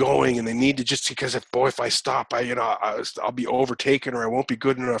keep going, and they need to, just because if I stop, I'll be overtaken, or I won't be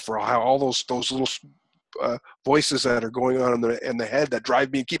good enough, or all those little voices that are going on in the head that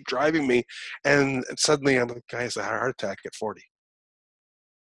drive me, keep driving me, and suddenly I'm like, guys, a heart attack at 40,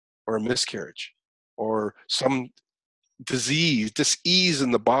 or a miscarriage, or some disease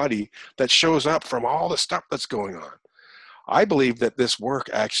in the body that shows up from all the stuff that's going on. I believe that this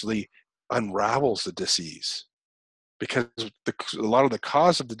work actually unravels the disease, because a lot of the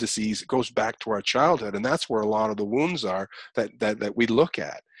cause of the disease goes back to our childhood, and that's where a lot of the wounds are that we look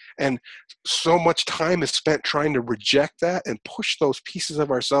at. And so much time is spent trying to reject that and push those pieces of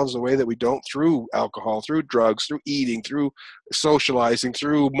ourselves away that we don't, through alcohol, through drugs, through eating, through socializing,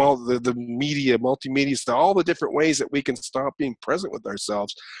 through the media, multimedia, all the different ways that we can stop being present with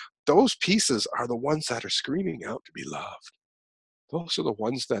ourselves. Those pieces are the ones that are screaming out to be loved. Those are the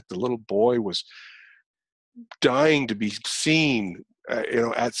ones that the little boy was dying to be seen,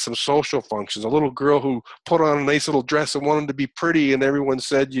 at some social functions. A little girl who put on a nice little dress and wanted to be pretty, and everyone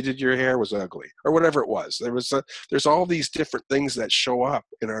said your hair was ugly, or whatever it was. There's all these different things that show up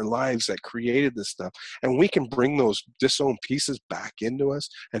in our lives that created this stuff, and we can bring those disowned pieces back into us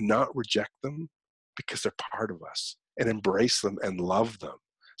and not reject them because they're part of us, and embrace them and love them.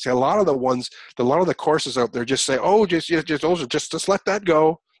 See, a lot of the courses out there just say, oh, just let that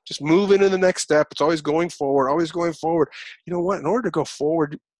go. Just move into the next step. It's always going forward, always going forward. You know what? In order to go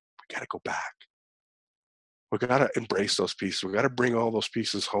forward, we got to go back. We got to embrace those pieces. We got to bring all those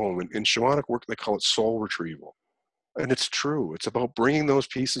pieces home. And in shamanic work, they call it soul retrieval. And it's true. It's about bringing those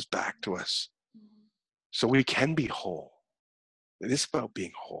pieces back to us so we can be whole. It is about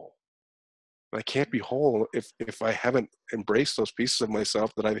being whole. I can't be whole if I haven't embraced those pieces of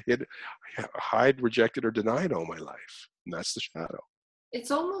myself that I've hide, rejected, or denied all my life. And that's the shadow. It's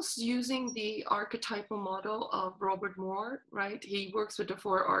almost using the archetypal model of Robert Moore, right? He works with the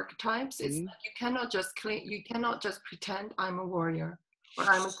 4 archetypes. It's like you cannot just pretend I'm a warrior, or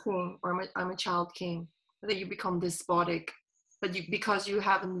I'm a king, or I'm a child king, that you become despotic. But because you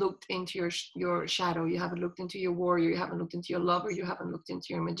haven't looked into your shadow, you haven't looked into your warrior, you haven't looked into your lover, you haven't looked into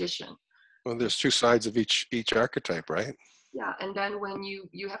your magician. Well, there's 2 sides of each archetype, right? Yeah, and then when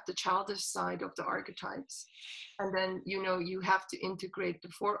you have the childish side of the archetypes, and then you have to integrate the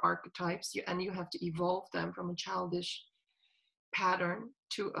 4 archetypes, and you have to evolve them from a childish pattern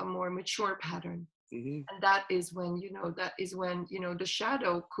to a more mature pattern. And that is when the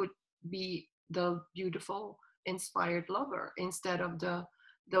shadow could be the beautiful, inspired lover instead of the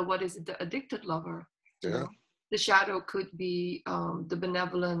addicted lover. Yeah. The shadow could be the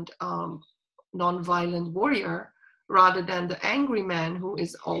benevolent, non-violent warrior, rather than the angry man who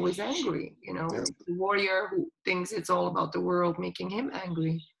is always angry, the warrior who thinks it's all about the world making him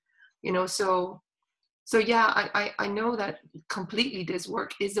angry, so yeah, I know that completely this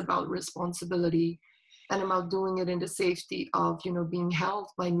work is about responsibility and about doing it in the safety of, being held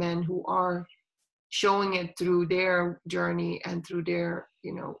by men who are showing it through their journey and through their,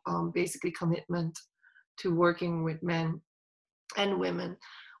 basically commitment to working with men and women.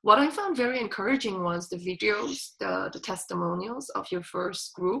 What I found very encouraging was the videos, the testimonials of your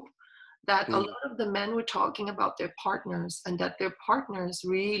first group, that a lot of the men were talking about their partners, and that their partners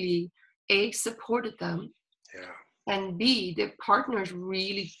really, A, supported them, and B, their partners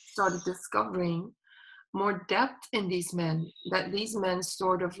really started discovering more depth in these men, that these men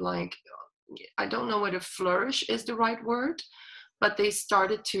sort of like, I don't know whether flourish is the right word, but they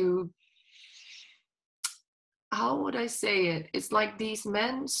started to, how would I say it? It's like these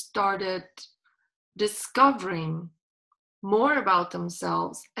men started discovering more about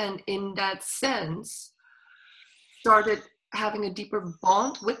themselves, and in that sense started having a deeper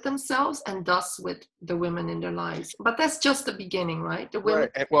bond with themselves, and thus with the women in their lives. But that's just the beginning, right? The women,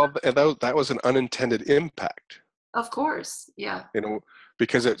 right. Well, that was an unintended impact. Of course, yeah.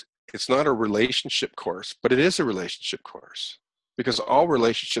 Because it's not a relationship course, but it is a relationship course. Because all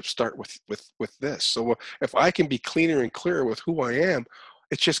relationships start with this. So if I can be cleaner and clearer with who I am,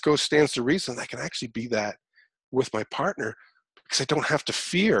 it just stands to reason I can actually be that with my partner, because I don't have to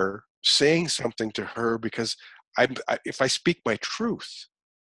fear saying something to her, because if I speak my truth,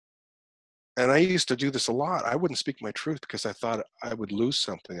 and I used to do this a lot, I wouldn't speak my truth because I thought I would lose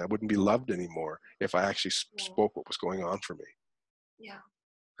something. I wouldn't be loved anymore if I actually spoke what was going on for me. Yeah.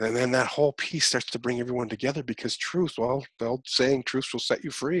 And then that whole piece starts to bring everyone together, because truth, well, saying truth will set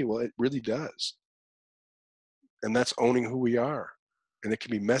you free. Well, it really does. And that's owning who we are. And it can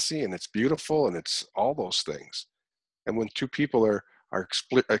be messy, and it's beautiful, and it's all those things. And when 2 people are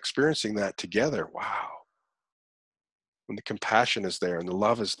experiencing that together, wow. When the compassion is there, and the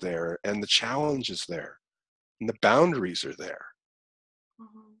love is there, and the challenge is there, and the boundaries are there.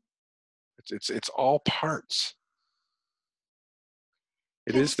 It's all parts.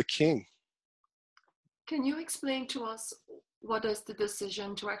 It is the king. Can you explain to us what is the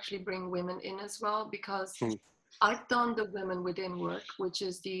decision to actually bring women in as well? Because I've done the Women Within work, which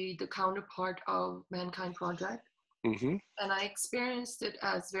is the counterpart of Mankind Project. And I experienced it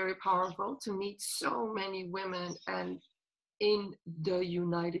as very powerful to meet so many women, and in the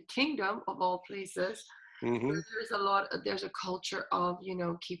United Kingdom of all places, Mm-hmm. There's a culture of,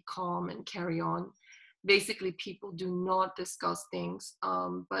 keep calm and carry on. Basically, people do not discuss things.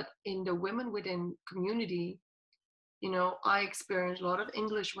 But in the women within community, I experienced a lot of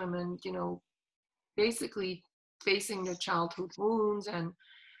English women, basically facing their childhood wounds,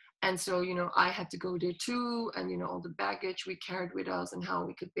 and so I had to go there too, and all the baggage we carried with us, and how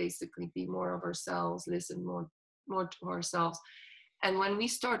we could basically be more of ourselves, listen more to ourselves. And when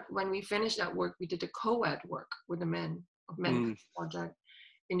we finished that work, we did a co-ed work with the men Mm. project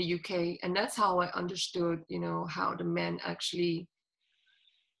in the UK, and that's how I understood how the men actually,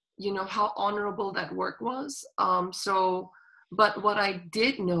 how honorable that work was. But what I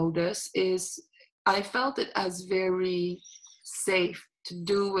did notice is I felt it as very safe to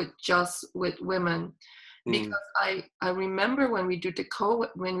do it just with women, Mm. because I remember when we did the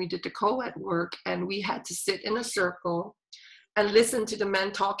co-ed work, and we had to sit in a circle and listen to the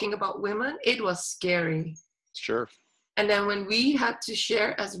men talking about women. It was scary. Sure. And then when we had to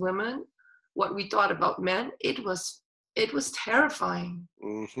share as women what we thought about men, it was terrifying.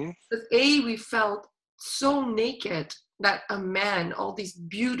 Mm-hmm. Because we felt so naked that all these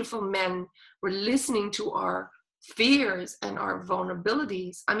beautiful men were listening to our fears and our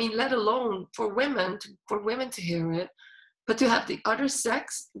vulnerabilities. I mean, let alone for women to hear it, but to have the other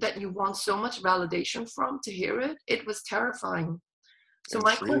sex that you want so much validation from to hear it, it was terrifying. So And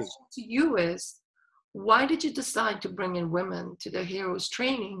my freeing. question to you is, why did you decide to bring in women to the Heroes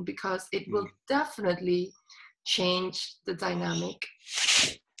Training? Because it will Mm. definitely change the dynamic.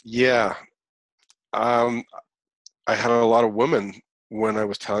 Yeah. Um, I had a lot of women when I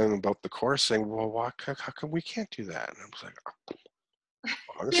was telling them about the course saying, well, how come we can't do that? And I was like,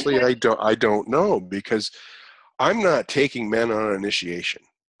 honestly, I don't know, because I'm not taking men on an initiation.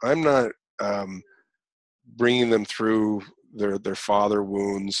 I'm not bringing them through their father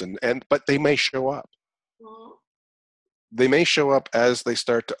wounds, but they may show up. They may show up as they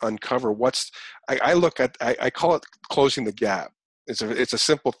start to uncover I call it closing the gap. It's a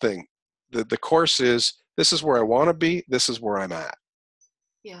simple thing. The course is, this is where I want to be, this is where I'm at.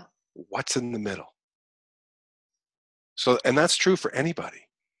 Yeah. What's in the middle? So, and that's true for anybody.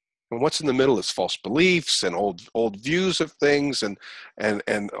 And what's in the middle is false beliefs and old views of things,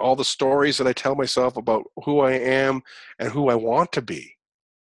 and all the stories that I tell myself about who I am and who I want to be.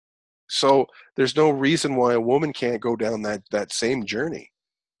 So there's no reason why a woman can't go down that same journey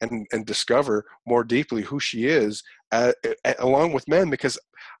and discover more deeply who she is, along with men, because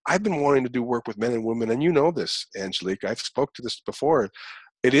I've been wanting to do work with men and women, and you know this, Angelique, I've spoke to this before.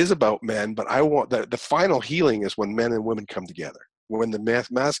 It is about men, but I want the final healing is when men and women come together, when the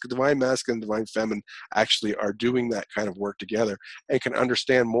divine masculine, divine feminine actually are doing that kind of work together and can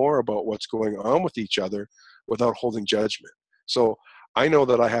understand more about what's going on with each other without holding judgment. So I know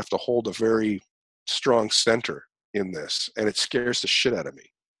that I have to hold a very strong center in this, and it scares the shit out of me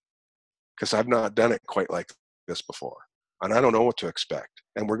because I've not done it quite like this before. And I don't know what to expect.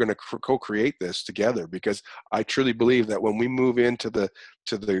 And we're going to co-create this together, because I truly believe that when we move into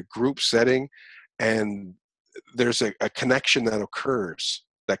the group setting, and there's a connection that occurs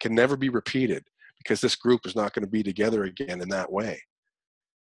that can never be repeated, because this group is not going to be together again in that way.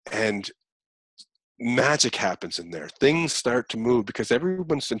 And magic happens in there. Things start to move because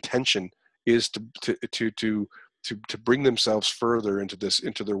everyone's intention is to bring themselves further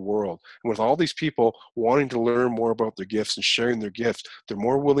into their world. And with all these people wanting to learn more about their gifts and sharing their gifts, they're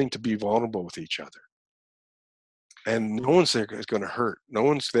more willing to be vulnerable with each other. And no one's there is going to hurt. No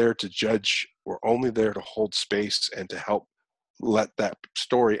one's there to judge. We're only there to hold space and to help let that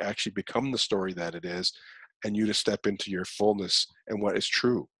story actually become the story that it is, and you to step into your fullness and what is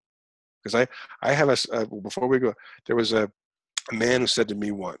true. Because I have before we go, there was a man who said to me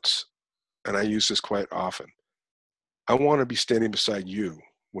once, and I use this quite often, I want to be standing beside you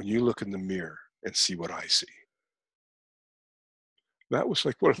when you look in the mirror and see what I see. That was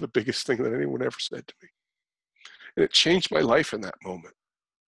like one of the biggest things that anyone ever said to me. And it changed my life in that moment.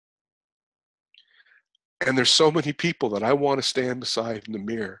 And there's so many people that I want to stand beside in the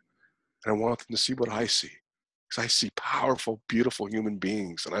mirror, and I want them to see what I see. Because I see powerful, beautiful human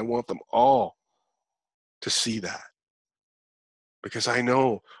beings, and I want them all to see that. Because I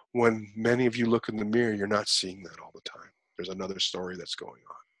know when many of you look in the mirror, you're not seeing that all the time. There's another story that's going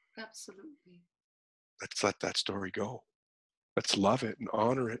on. Absolutely. Let's let that story go. Let's love it and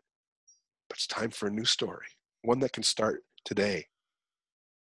honor it. But it's time for a new story, one that can start today,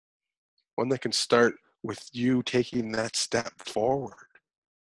 one that can start with you taking that step forward.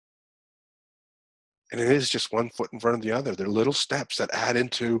 And it is just one foot in front of the other. They're little steps that add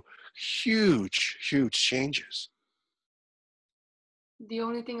into huge, huge changes. The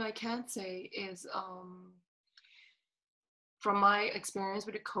only thing I can say is, from my experience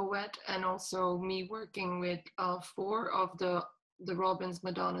with the co-ed and also me working with 4 of the Robbins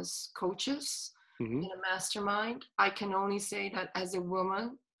Madonna's coaches Hmm. in a mastermind, I can only say that as a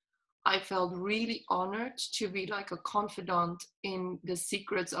woman, I felt really honored to be like a confidant in the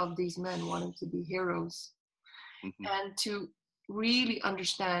secrets of these men wanting to be heroes, Hmm. and to really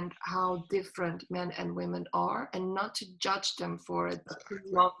understand how different men and women are, and not to judge them for it, but to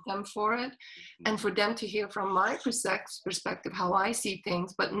Exactly. love them for it, and for them to hear from my perspective how I see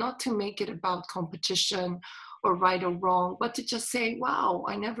things, but not to make it about competition or right or wrong, but to just say, wow,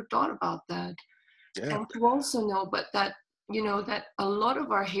 I never thought about that. Yeah, And to also know, but that, you know, that a lot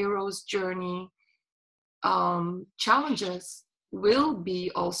of our hero's journey challenges will be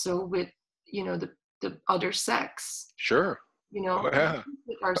also with, you know, the other sex, sure. you Oh know, yeah,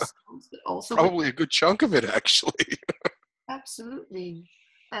 with ourselves, but also with, probably a good chunk of it actually. absolutely.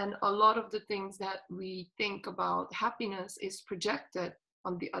 And a lot of the things that we think about happiness is projected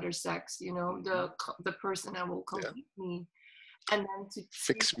on the other sex, you know, Hmm. the person that will Yeah, complete me. And then to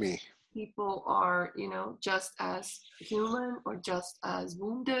see fix me. people are, you know, just as human, or just as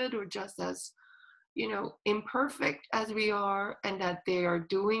wounded, or just as, you know, imperfect as we are, and that they are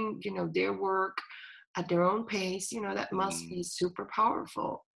doing, you know, their work at their own pace, you know, that must Mm, be super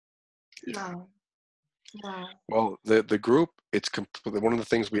powerful. yeah. Yeah, yeah, Well, the group, it's complete. One of the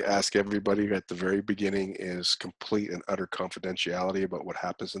things we ask everybody at the very beginning is complete and utter confidentiality about what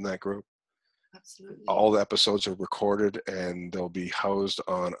happens in that group. absolutely. All the episodes are recorded and they'll be housed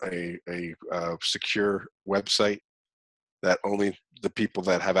on a secure website that only the people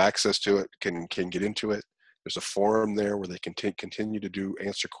that have access to it can get into it. There's a forum there where they can continue to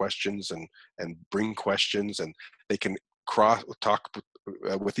answer questions and bring questions, and they can cross talk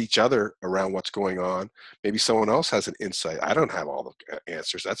with each other around what's going on. Maybe someone else has an insight. I don't have all the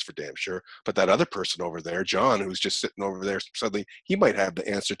answers, that's for damn sure. But that other person over there, John, who's just sitting over there, suddenly he might have the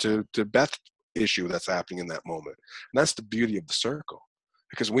answer to Beth's issue that's happening in that moment. And that's the beauty of the circle,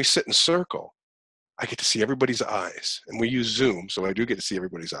 because when we sit in circle, I get to see everybody's eyes, and we use Zoom, so I do get to see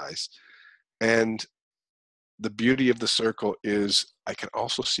everybody's eyes. And the beauty of the circle is I can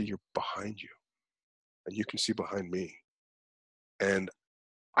also see you're behind you, and you can see behind me. And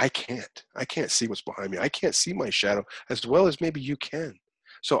I can't see what's behind me. I can't see my shadow as well as maybe you can.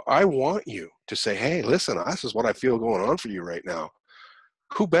 So I want you to say, hey, listen, this is what I feel going on for you right now.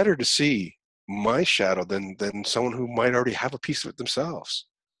 Who better to see my shadow than someone who might already have a piece of it themselves?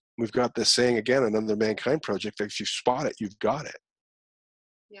 We've got this saying again, another mankind project, that if you spot it, you've got it.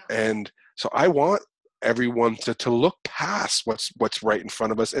 Yeah, And so I want everyone to look past what's right in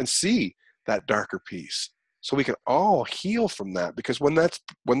front of us and see that darker piece, so we can all heal from that. Because when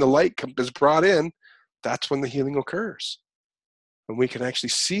the light is brought in, that's when the healing occurs, and we can actually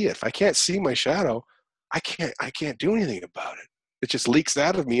see it. If I can't see my shadow, I can't do anything about it. It just leaks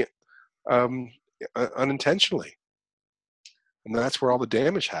out of me um, unintentionally, and that's where all the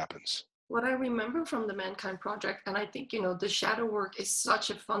damage happens. what I remember from the Mankind Project, and I think, you know, the shadow work is such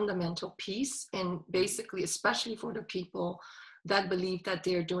a fundamental piece, and basically, especially for the people that believe that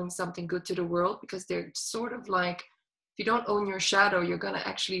they're doing something good to the world, because they're sort of like, if you don't own your shadow, you're going to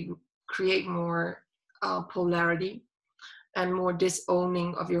actually create more polarity and more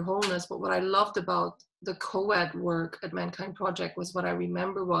disowning of your wholeness. But what I loved about the co-ed work at Mankind Project was, what I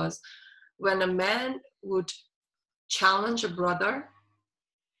remember was, when a man would challenge a brother,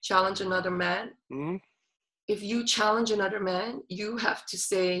 challenge another man, Mm-hmm. if you challenge another man, you have to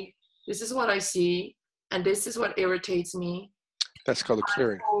say, this is what I see, and this is what irritates me. That's called a I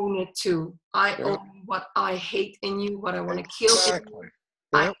clearing. own it too. I Yeah, own what I hate in you, what I want to kill in exactly. you.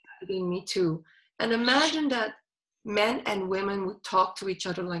 I Yeah. have it in me too. And imagine that men and women would talk to each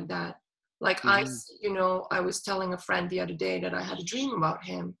other like that. Like Mm-hmm. you know, I was telling a friend the other day that I had a dream about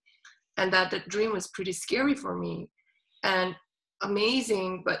him, and that the dream was pretty scary for me and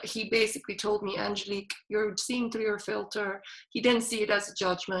amazing. But he basically told me, Angelique, you're seeing through your filter. He didn't see it as a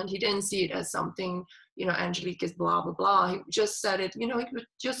judgment. He didn't see it as something, you know, Angelique is blah, blah, blah. He just said it, you know, he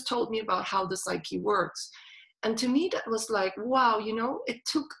just told me about how the psyche works. And to me, that was like, wow, you know, it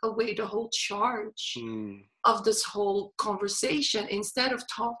took away the whole charge Mm. of this whole conversation. Instead of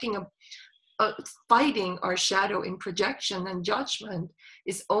talking fighting our shadow in projection and judgment,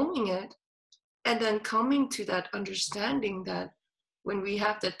 is owning it, and then coming to that understanding that when we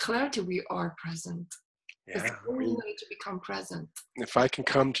have that clarity, we are present. It's Yeah. the I only mean, way to become present. if I can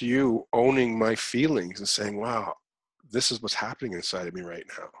come to you owning my feelings and saying, wow, this is what's happening inside of me right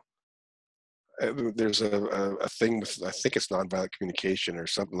now. There's a thing with, I think it's nonviolent communication or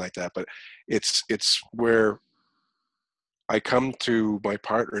something like that, but it's where I come to my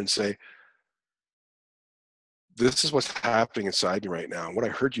partner and say, this is what's happening inside me right now. And what I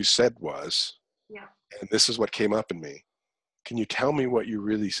heard you said was, Yeah. and this is what came up in me. Can you tell me what you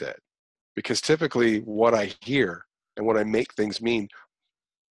really said? Because typically what I hear and what I make things mean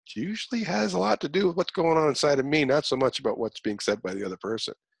usually has a lot to do with what's going on inside of me, not so much about what's being said by the other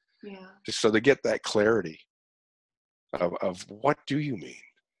person. Yeah. Just so to get that clarity of what do you mean?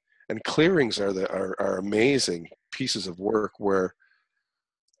 And clearings are amazing pieces of work where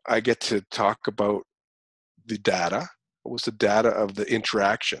I get to talk about the data. What was the data of the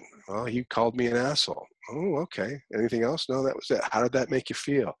interaction? Well, he called me an asshole. Oh, okay. Anything else? No, that was it. How did that make you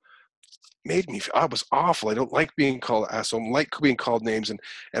feel? Made me feel, I was awful. I don't like being called asshole. I like being called names. And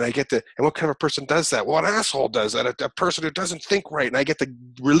I get to, and what kind of a person does that? Well, an asshole does that. A person who doesn't think right. And I get to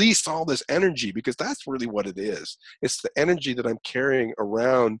release all this energy, because that's really what it is. It's the energy that I'm carrying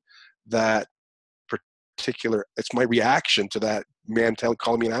around that particular, it's my reaction to that man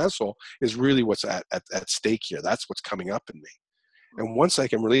calling me an asshole is really what's at stake here. That's what's coming up in me. And once I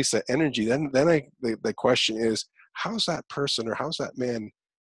can release that energy, then the question is, how's that person or how's that man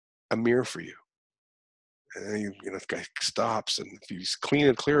a mirror for you? And then the guy stops, and if he's clean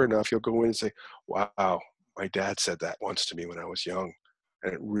and clear enough, he'll go in and say, wow, my dad said that once to me when I was young,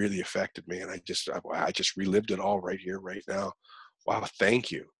 and it really affected me, and I just relived it all right here, right now. Wow,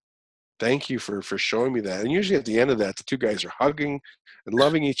 thank you for showing me that. And usually at the end of that, the two guys are hugging and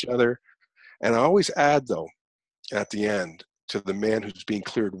loving each other. And I always add, though, at the end, to the man who's being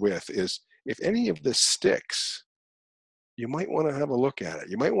cleared with, is if any of this sticks, you might want to have a look at it.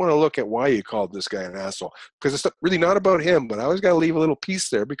 You might want to look at why you called this guy an asshole, because it's really not about him, but I always got to leave a little piece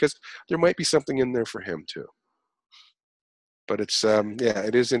there, because there might be something in there for him too. But it's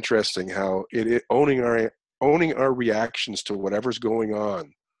it is interesting how owning our reactions to whatever's going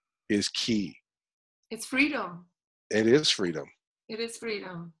on is key. It's freedom. It is freedom. It is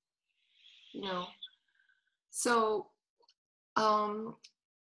freedom. So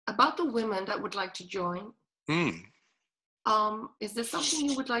about the women that would like to join, is there something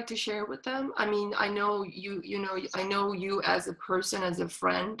you would like to share with them? I mean, I know you as a person, as a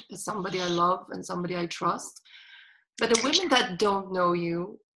friend, as somebody I love and somebody I trust. But the women that don't know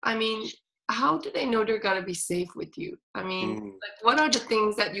you, I mean, how do they know they're gonna be safe with you? I mean, like, what are the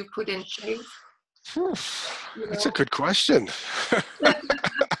things that you put in place? That's a good question.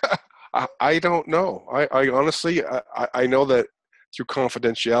 I don't know. I honestly, I know that through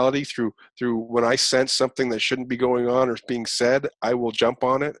confidentiality, through when I sense something that shouldn't be going on or being said, I will jump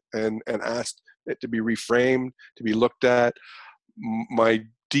on it and ask it to be reframed, to be looked at. My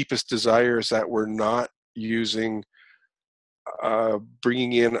deepest desire is that we're not using,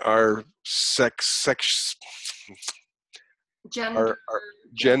 bringing in our gender, our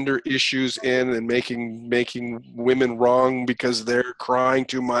gender issues in, and making women wrong because they're crying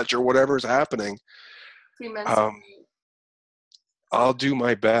too much or whatever is happening. I'll do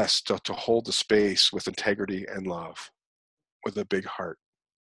my best to hold the space with integrity and love, with a big heart.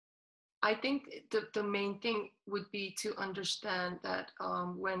 I think the main thing would be to understand that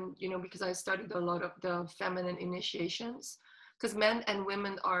when, because I studied a lot of the feminine initiations, because men and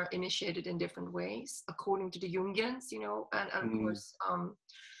women are initiated in different ways according to the Jungians, and of course,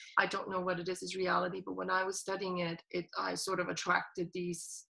 I don't know what it is reality, but when I was studying it, I sort of attracted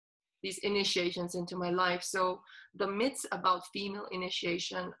these initiations into my life. So the myths about female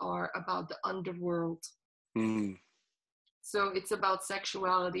initiation are about the underworld. So it's about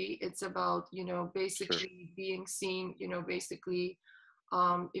sexuality. It's about, basically being seen, basically,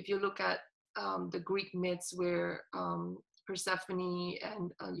 if you look at the Greek myths where Persephone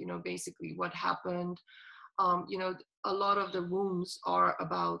and, basically what happened, a lot of the wounds are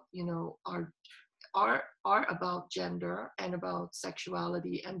about, are about gender and about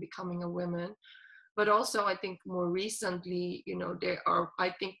sexuality and becoming a woman. But also, I think more recently, there are,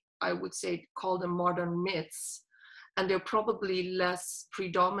 I think I would say, call them modern myths. And they're probably less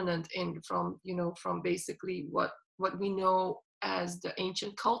predominant from basically what we know as the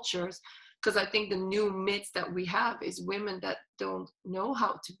ancient cultures. Because I think the new myths that we have is women that don't know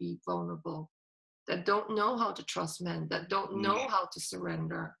how to be vulnerable, that don't know how to trust men, that don't know how to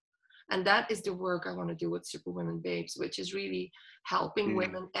surrender. And that is the work I want to do with Superwomen Babes, which is really helping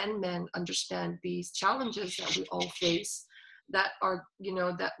women and men understand these challenges that we all face, that are,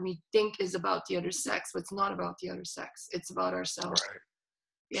 that we think is about the other sex, but it's not about the other sex. It's about ourselves. Right.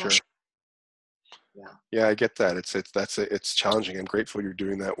 Yeah. Sure. Yeah. Yeah, I get that. It's challenging. I'm grateful you're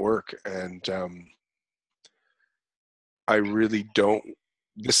doing that work. And I really don't,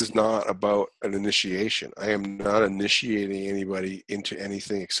 this is not about an initiation. I am not initiating anybody into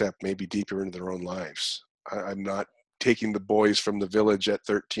anything except maybe deeper into their own lives. I'm not taking the boys from the village at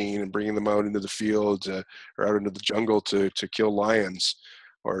 13 and bringing them out into the field or out into the jungle to kill lions,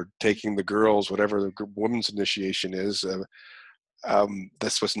 or taking the girls, whatever the woman's initiation is.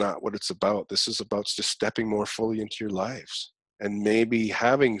 This was not what it's about. This is about just stepping more fully into your lives, and maybe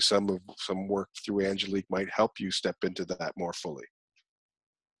having some work through Angelique might help you step into that more fully.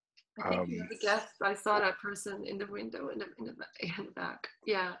 I think you have a guest. I saw that person in the window in the back.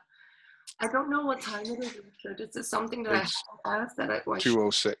 Yeah. I don't know what time it is, Richard. Is this something that I haven't asked that I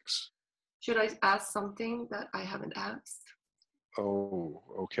 2:06. Should I ask something that I haven't asked? Oh,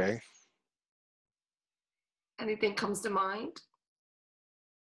 okay. Anything comes to mind?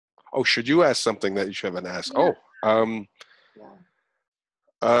 Oh, should you ask something that you haven't asked? Yeah.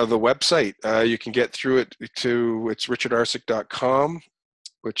 The website, you can get through it to, it's richardarsic.com,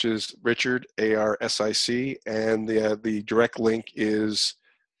 which is Richard, ARSIC, and the direct link is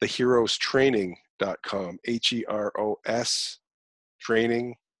the HerosTraining.com, HEROS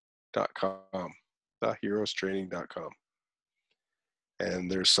training.com, HerosTraining.com.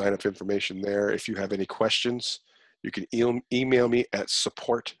 And there's sign-up information there. If you have any questions, you can email me at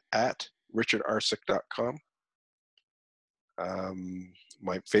support@richardarsic.com.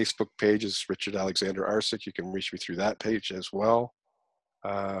 My Facebook page is Richard Alexander Arsic. You can reach me through that page as well.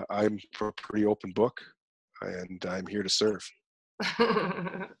 I'm a pretty open book, and I'm here to serve.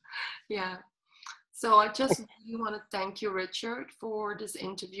 Yeah. So I just really want to thank you, Richard, for this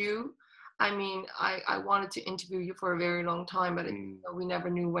interview. I mean, I wanted to interview you for a very long time, but we never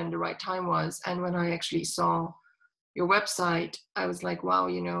knew when the right time was. And when I actually saw your website, I was like, wow,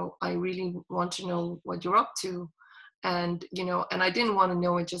 I really want to know what you're up to. And, and I didn't want to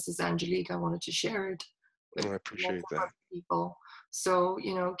know it just as Angelique. I wanted to share it with I appreciate that. People. So,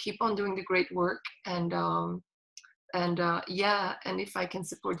 keep on doing the great work. And if I can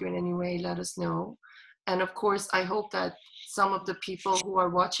support you in any way, let us know. And of course, I hope that some of the people who are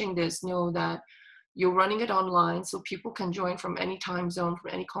watching this know that you're running it online, so people can join from any time zone,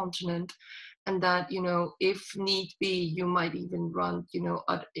 from any continent, and that, if need be, you might even run, you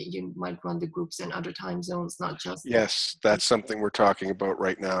might run the groups in other time zones, not just. Yes, that's something we're talking about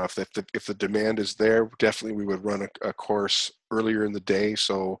right now. If the demand is there, definitely we would run a course earlier in the day,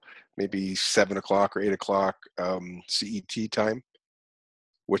 so maybe 7 o'clock or 8 o'clock CET time,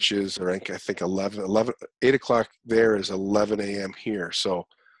 which is, I think 8 o'clock there is 11 a.m. here. So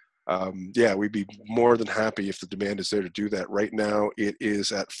yeah, we'd be more than happy if the demand is there to do that. Right now, it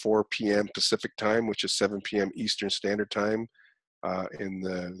is at 4 p.m. Pacific time, which is 7 p.m. Eastern Standard Time in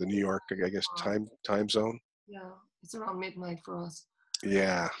the New York, I guess, time zone. Yeah, it's around midnight for us.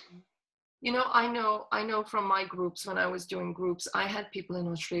 Yeah. I know from my groups, when I was doing groups, I had people in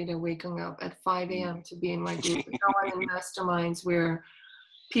Australia waking up at 5 a.m. to be in my group. And now I'm in masterminds where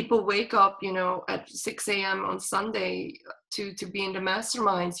people wake up, at 6 a.m. on Sunday to be in the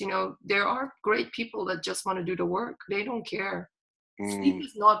masterminds. There are great people that just want to do the work. They don't care. Sleep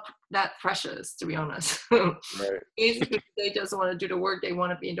is not that precious, to be honest. Right. Basically, they just want to do the work. They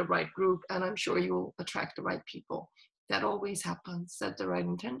want to be in the right group, and I'm sure you'll attract the right people. That always happens. Set the right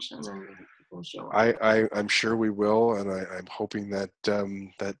intention, and people show up. I'm sure we will, and I'm hoping that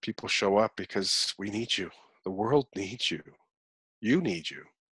that people show up, because we need you. The world needs you. You need you.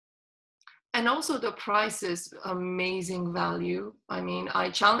 And also the price is amazing value. I mean, I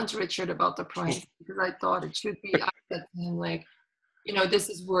challenged Richard about the price because I thought it should be. I said to him, like, this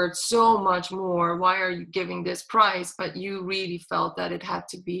is worth so much more. Why are you giving this price? But you really felt that it had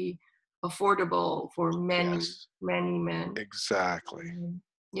to be affordable for many, many men. Exactly.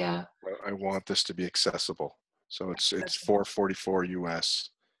 Yeah. I want this to be accessible. So it's $444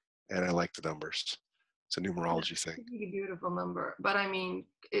 US, and I like the numbers. It's a numerology thing. It's a really beautiful number, but I mean,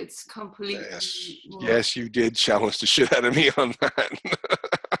 it's completely. Yes, you did challenge the shit out of me on that. Yeah.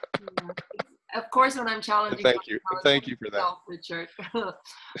 Of course, when I'm challenging, thank you for that, Richard.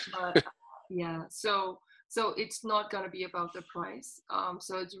 But yeah, so it's not going to be about the price.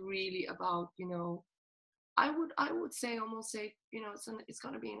 So it's really about, I would say, almost say, it's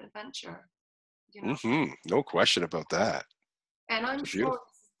going to be an adventure. No question about that. And I'm sure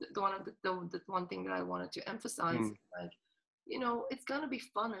the one thing that I wanted to emphasize, like, it's going to be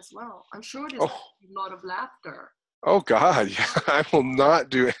fun as well. I'm sure there's going to be a lot of laughter. Oh God, yeah, I will not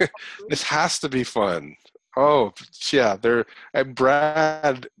do it. This has to be fun. Oh yeah, and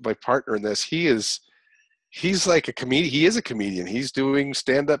Brad, my partner in this, he's like a comedian. He is a comedian. He's doing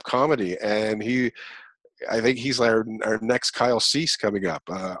stand-up comedy, and I think he's our next Kyle Cease coming up.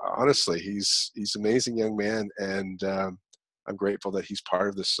 Honestly, he's an amazing young man, and I'm grateful that he's part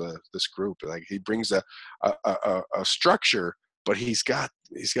of this group. Like, he brings a structure, but he's got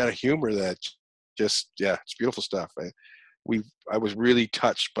a humor that just, yeah, it's beautiful stuff. I was really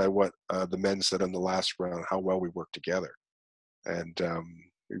touched by what the men said on the last round, how well we work together, and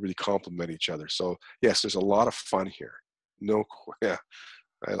we really complement each other. So yes, there's a lot of fun here. No, yeah,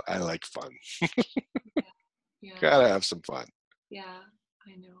 I like fun. Yeah. Gotta have some fun. Yeah,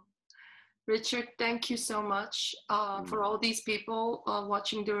 I know. Richard, thank you so much for all these people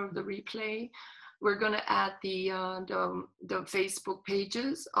watching the replay. We're going to add the Facebook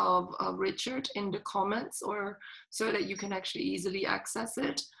pages of Richard in the comments, or so that you can actually easily access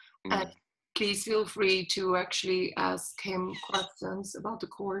it. And please feel free to actually ask him questions about the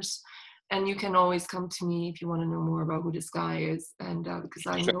course. And you can always come to me if you want to know more about who this guy is, and because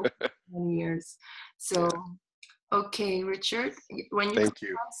I know him for many years. So. Yeah. Okay, Richard, when you come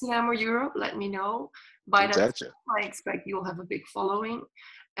to Amsterdam or Europe, let me know. By that time, I expect you'll have a big following,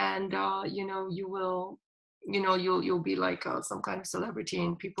 and you know, you'll be like some kind of celebrity,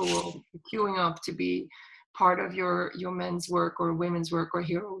 and people will be queuing up to be part of your men's work or women's work or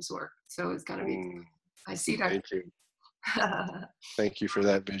heroes work. So it's gonna be. I see that. Thank you. Thank you for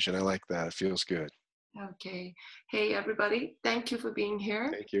that vision. I like that. It feels good. Okay. Hey, everybody. Thank you for being here.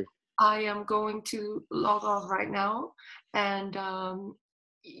 Thank you. I am going to log off right now, and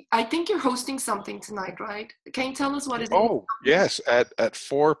I think you're hosting something tonight, right? Can you tell us what it is? Oh, yes. At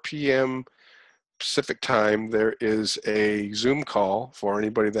 4 p.m. Pacific time, there is a Zoom call for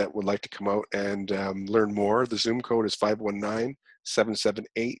anybody that would like to come out and learn more. The Zoom code is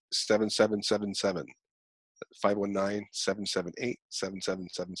 519-778-7777.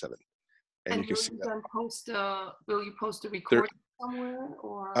 519-778-7777. And you can see that. Will you post a recording somewhere,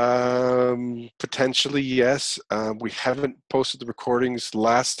 or? Potentially, yes. We haven't posted the recordings.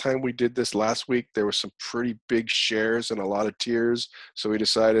 Last time we did this last week, there was some pretty big shares and a lot of tears. So we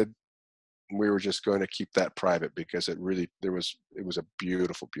decided we were just going to keep that private, because it was a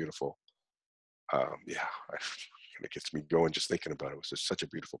beautiful, beautiful. Yeah, it gets me going just thinking about it. It was just such a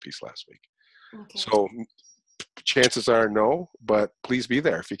beautiful piece last week. Okay. So chances are no, but please be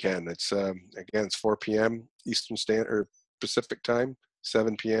there if you can. It's again, it's 4 p.m. Eastern Standard or Pacific time,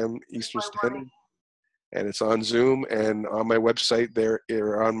 7 p.m. Eastern Standard, and it's on Zoom and on my website there,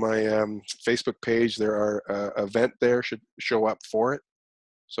 or on my Facebook page. There are event there should show up for it.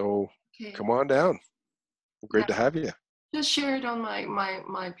 So come on down. Great to have you. Just share it on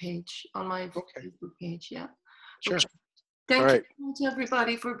my page, on my Facebook page. Yeah. Sure. Okay. Thank you to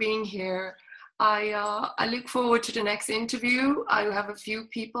everybody for being here. I look forward to the next interview. I have a few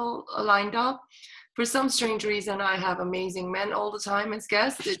people lined up. For some strange reason, I have amazing men all the time as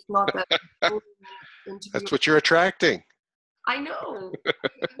guests. It's not that. That's what you're attracting. I know.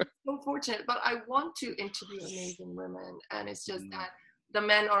 I'm so fortunate, but I want to interview amazing women, and it's just that the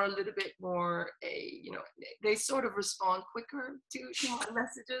men are a little bit more, they sort of respond quicker to my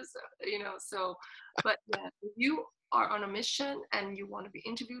messages, so, but yeah, if you are on a mission and you want to be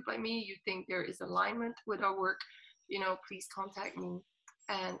interviewed by me, you think there is alignment with our work, please contact me,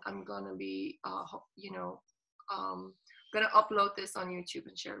 and I'm going to be, going to upload this on YouTube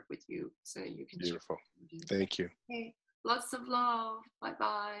and share it with you so you can. Beautiful. Thank you. Okay. Lots of love.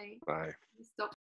 Bye-bye. Bye. Stop.